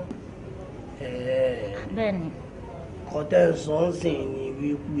papọ̀. Bẹ́ẹ̀ ni. Kọ́tẹ́sán ni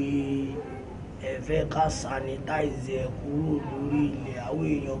wípé ẹ fẹ́ ká sanitize ẹ kúrò lórí ilẹ̀ àwọn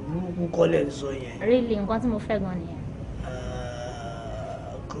èèyàn burúkú kọ́lẹ̀ ń sọ yẹn. Really nǹkan tí mo fẹ́ gan nìyẹn.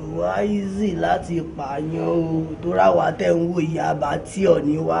 Kò wá easy láti pààyàn o tó ráwa tẹ̀ ń wo ìyá bá tí ọ̀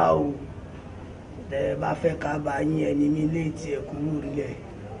ní wá o tẹ́ bá fẹ́ ká bá yín ẹni mi létí ẹ̀ kúrò lẹ̀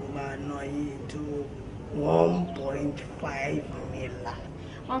ó máa ná yín tó 1.5 million.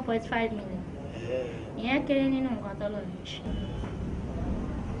 1.5 million. Ìyẹn kéré nínú nǹkan tó lọ ní ṣe.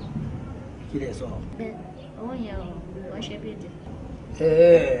 Kí lẹ sọ? Bẹ́ẹ̀ owó yẹn ò ń ṣe bíìdì.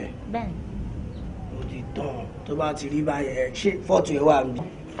 Bẹ́ẹ̀. Ó ti tán tó bá ti rí báyẹn ṣé fọ́tò ẹ wà níbí.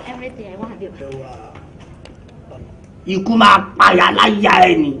 Everything I want to do. Ikú máa pààyà láyà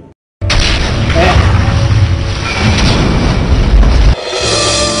ẹ ni.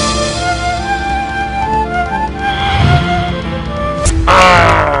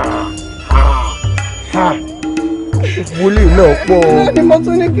 Wòlíì náà pọ̀. Wọ́n ní mo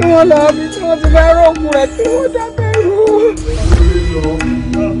tún ní kí wọ́n lọ ibi tí wọ́n ti bá rọ́ọ̀kù rẹ̀ kí wọ́n dábẹ́ rú.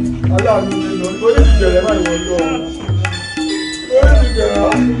 Aláàánú mi lọ, ó lè bẹ̀rẹ̀ báyìí wọ́n lọ. Ó lè bẹ̀rẹ̀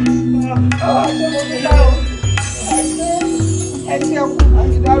wá. Ṣé mo ti dá o? Ẹ ṣe ẹkú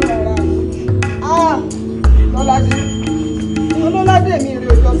àti dárò ara mi. Lọ́lájú.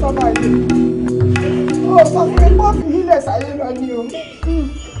 báyìí. Ó sọ fún mi pé ó fi nílẹ̀ sáyé lọ ni o.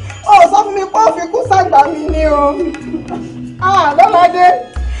 Ó sọ fún mi pé ó fi kú sàgbà mi ni o. Lọ́ládé,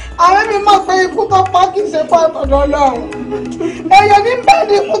 àwọn mi mọ̀ pé ikú tó pa kì í ṣe fún àtọ̀dọ̀ Ọlọ́run. Èèyàn ní bẹ́ẹ̀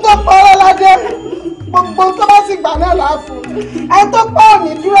ni ikú tó pa Lọ́ládé. Gbogbo tó bá sì gbà náà láàfún. Ẹ tó pa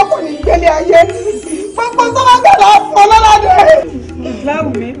òní dúró kò ní gbélé ayé. Gbogbo tó bá gbà láàfún Ọlọ́ládé.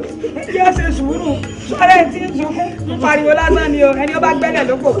 Láwùmí, ẹjẹ́ ṣe sùúrù. Sọ́rẹ́ tí ń sunkún pariwo lásán ni o. Ẹni ó bá gbẹ́lẹ̀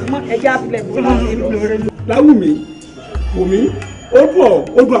ló kò kú mọ́ ẹjẹ́ àfilẹ̀ kú náà. Láwùmí, Wùmí, ó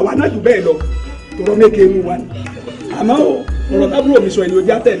dùn àwa náà jù bẹ́ẹ̀ lọ. Tọrọ méke inú wa ni. Àmọ́ ọ̀rọ̀ tábìlì mi sọ ẹni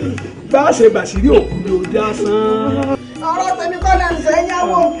ojú àtẹ̀lé. Bá a ṣe bàṣírí òkú ni ojú àsán. Ọ̀rọ̀ tèmi kọ́ lẹ́nu ṣe ń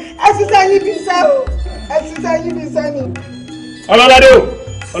yáwó. Ẹ ṣiṣẹ́ yín bí iṣẹ́ o. Ẹ ṣiṣẹ́ yín bí iṣẹ́ ni. Ọlọ́ládé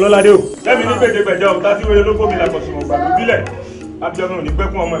o. Lẹ́mi ní gbèdégbèjọ́ ọ̀tá tí wẹ́rẹ́ ló gómìnà kọ̀sùmọ̀ gbàgbé bílẹ̀. Abiyamọ ò ní pẹ́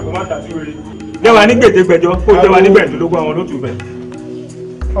fún ọmọ ẹ̀kọ́ má tà sí wẹ́rẹ́. Jẹ́wàá ní gbèdégbèjọ́ kó jẹ́wàá ní gbẹ̀dúndógún àwọn olótùú bẹ̀.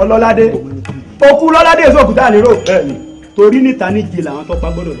 Ọlọ́ládé. Okú Lọ́ládé èso òkúta àlérò. Bẹ́ẹ̀ni. Torí níta níje làwọn tọ́pá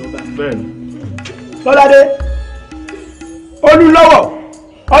gbọ́dọ̀ lọ́ba. Bẹ́ẹ̀ni. Lọ́ládé. Olúlọ́wọ̀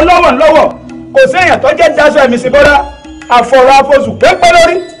ọlọ́wọ̀ kò séèyàn tó jẹ́ daṣọ ẹ̀mí sí bọ́lá àfọ̀rọ̀ àfọ̀sù pépé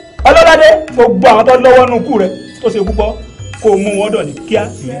lórí. Ọlọ́ládé gbogbo àwọn tó lọ́wọ́ nù kú rẹ̀ tó ṣe púpọ̀ kò mú wọn dọ̀ ní kíá.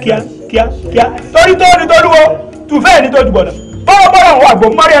 Torí tó ní tolúwo tùfẹ́ ní tó dùgbọ̀nà. Bọ́lá àwọn àgbò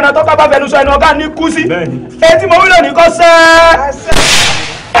mọ́rí ẹran tó kábà fẹnu sọ ẹnu ọ̀gá ní kú sí. Etí mo wílò ní kọ́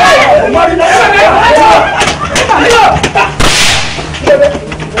sẹ́ẹ́.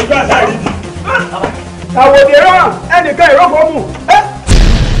 Àwòdì rán ẹnìkan ìrọ́pọ̀ mú.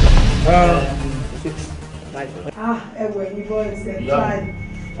 Ẹ̀wẹ̀ yìí bọ́ ẹsẹ̀ báyìí.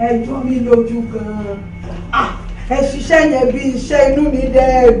 Ẹ jọ mi lójú gan-an. Ẹ ṣiṣẹ́ yẹn bí iṣẹ́ inú mi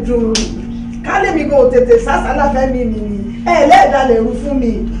dẹ́ dùn. Kálẹ̀mí kò tètè sásálà fẹ́ mi ni. Ẹlẹ́ẹ̀dálẹ̀ rú fún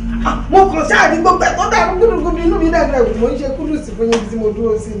mi. Mo kàn ṣáà ní gbogbo ẹ̀ tó dàrú gúdúgúdú inú mi dẹ̀ dẹ̀ mo ń ṣe kúdùsì fún yín tí mo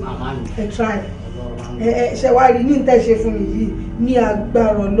dúró sí ni. Ẹ try. Ṣe wá rí ní tẹ́ ṣe fún mi yìí ní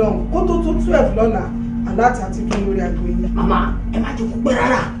agbára Ọlọ́run kó tó 12 lọ́la aláta ti dún lórí àgbo yín. Màmá ẹ má jókòó pẹ́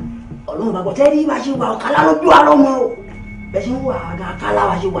rárá. Ọlọ́run bá gbọ́ tẹ́rí bá ṣe wà ọ̀kálá lójú àárọ̀ mọ́ o. Bẹ́ẹ̀ ṣe ń wà àkálá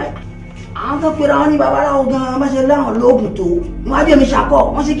bá ṣe wà ẹ̀. Àwọn tó pera wọn ní babaláwo gan-an bá ṣe láwọn lóògùn tó. Wọ́n á bí omi ṣàkọ́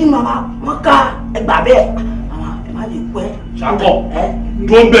wọ́n ṣe kí ni màmá wọ́n ká ẹgbà bẹ́ẹ̀. Màmá ẹ má lè pẹ́. Ṣàkọ́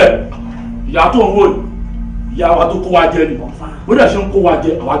tó ń bẹ̀ ìyá tó ń wò yìí ìyá wa tó kó wa jẹ ni bó dẹ̀ ṣe ń kó wa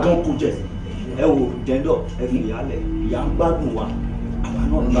jẹ àwa gan kó jẹ. Ẹ wo jẹ́ńdọ̀ ẹ fi ìyá lẹ̀ ìyá ń gbádùn wa àwa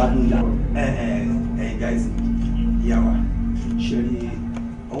náà ń gbádùn ìyá. Guys ìyá wa ṣe rí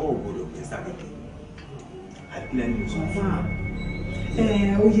ọwọ́ ògbódò pé sábẹ́kẹ́ àìpínlẹ̀ ní oṣù fún wa.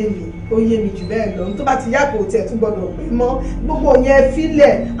 Ó yé mi jù bẹ́ẹ̀ lọ tó bá ti yá kò tiẹ̀ tún gbọ́dọ̀ pé mọ́ gbogbo yẹn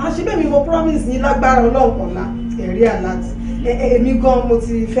fílẹ̀ àṣìbẹ́ mi mo promise yín lágbára ọlọ́ọ̀kànlá ẹ̀rí àláti èmi gan mo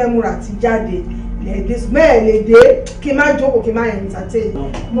ti fẹ́ múra ti jáde lẹ́ẹ̀dẹ́ mẹ́ẹ̀ lè dé kí n má jókòó kí n má entertain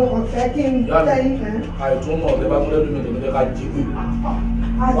mo kàn fẹ́ kí n tẹ́yìn fẹ́. àìtún náà ọ̀tẹ́ bá tún lẹ́nu mi tẹ̀lé ká jí gbé.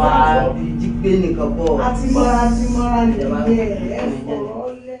 wà á jí gbé nìkan bọ̀. àti mọ́ra nìyẹn ẹ̀ fọ̀rọ̀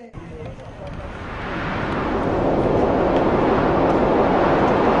lẹ̀.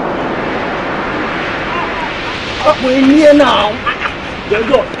 ọkùnrin ní ẹ náà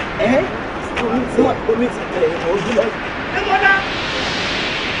jẹjọ omi ti tẹ ojú lọ.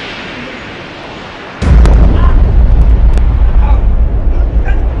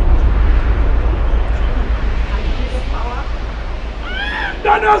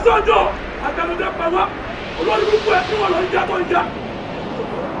 dáná sọ́jọ́ àtẹnudẹ pàwọ́ olórí gbogbo ẹ̀ tí wọ́n lọ ń jà tó ń jà.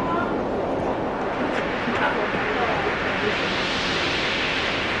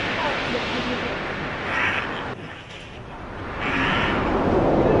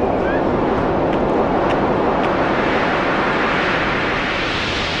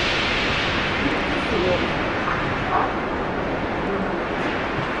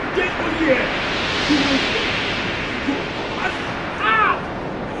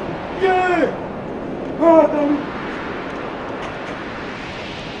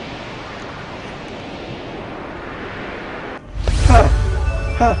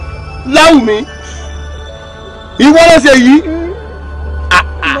 Láwùmí ìwọ ló ṣe yìí.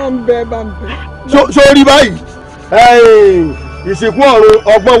 Sórí báyìí ìsìnkú ọ̀run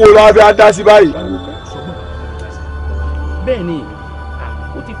ọgbọ́n wo la fi dá sí báyìí. bẹ́ẹ̀ ni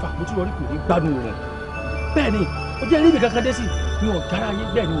ó ti fà kó tí wọ́n rí kò ní gbádùn rẹ̀ bẹ́ẹ̀ ni ó jẹ́ níbi kankan dé sí ni ọ̀gára ayé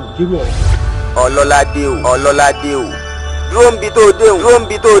bẹ́ẹ̀ ni òjèrú ọ̀rọ̀. ọlọ́ládé o ọlọ́ládé o dúró ń bi tó déhùn dúró ń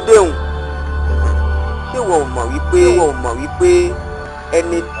bi tó déhùn ṣé wọ́n ò mọ̀ wípé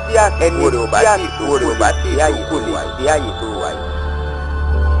ẹni tí ẹni rẹ̀ ò bá tí àyè tó lè dé àyè tó wà yìí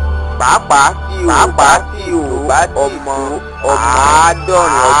pàápàá tí o bá ti ọmọ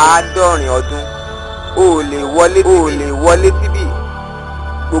àádọ́rin ọdún o lè wọlé síbí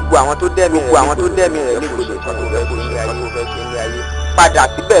gbogbo àwọn tó dẹ́mi rẹ̀ légbodò tán tó fẹ́ ṣe ní ayé padà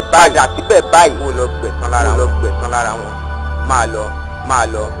síbẹ̀ báyìí kó lọ gbẹ̀san lára wọn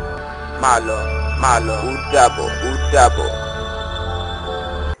máa lọ ó dàbọ̀.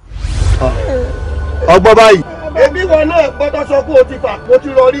 ọgbọ́n báyìí. èmi wọn náà gbọ́dọ̀ sọ pé o ti fà mo ti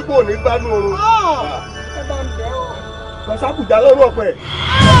rọrí kò ní gbanú oorun. sọ́sàkùjà lọ́rùn ọ̀pẹ.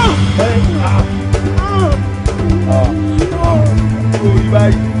 orí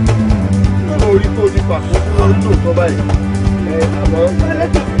báyìí orí kò ti fà mo ti rọrí lóòótọ́ báyìí. àmọ́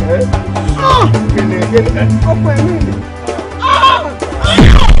kíni ọ̀pẹ mi.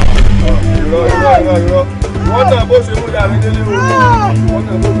 irọ́ wọ́n náà bó ṣe mú yàrá délé o wọ́n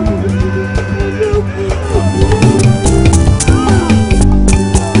náà bó ṣe mú délé.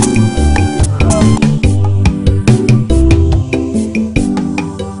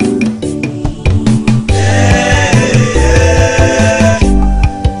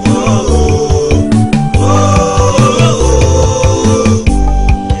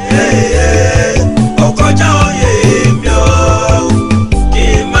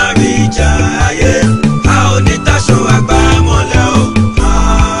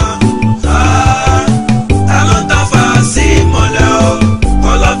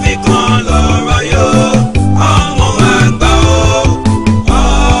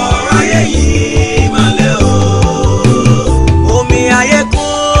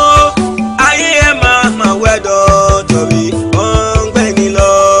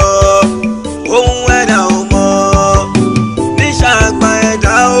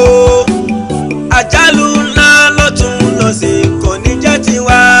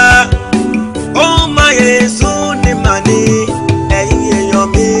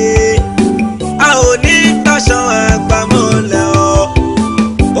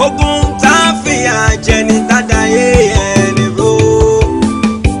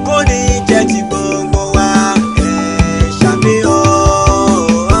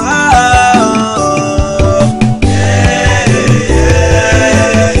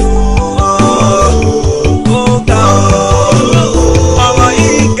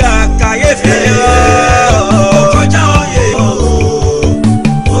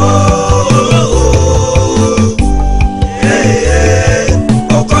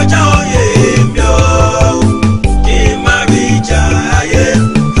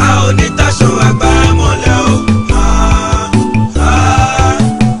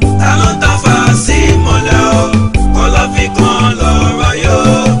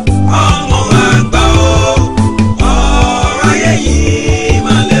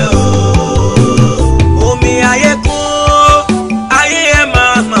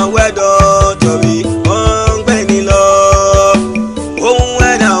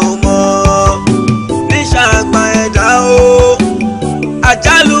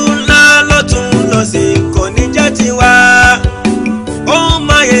 Àjálù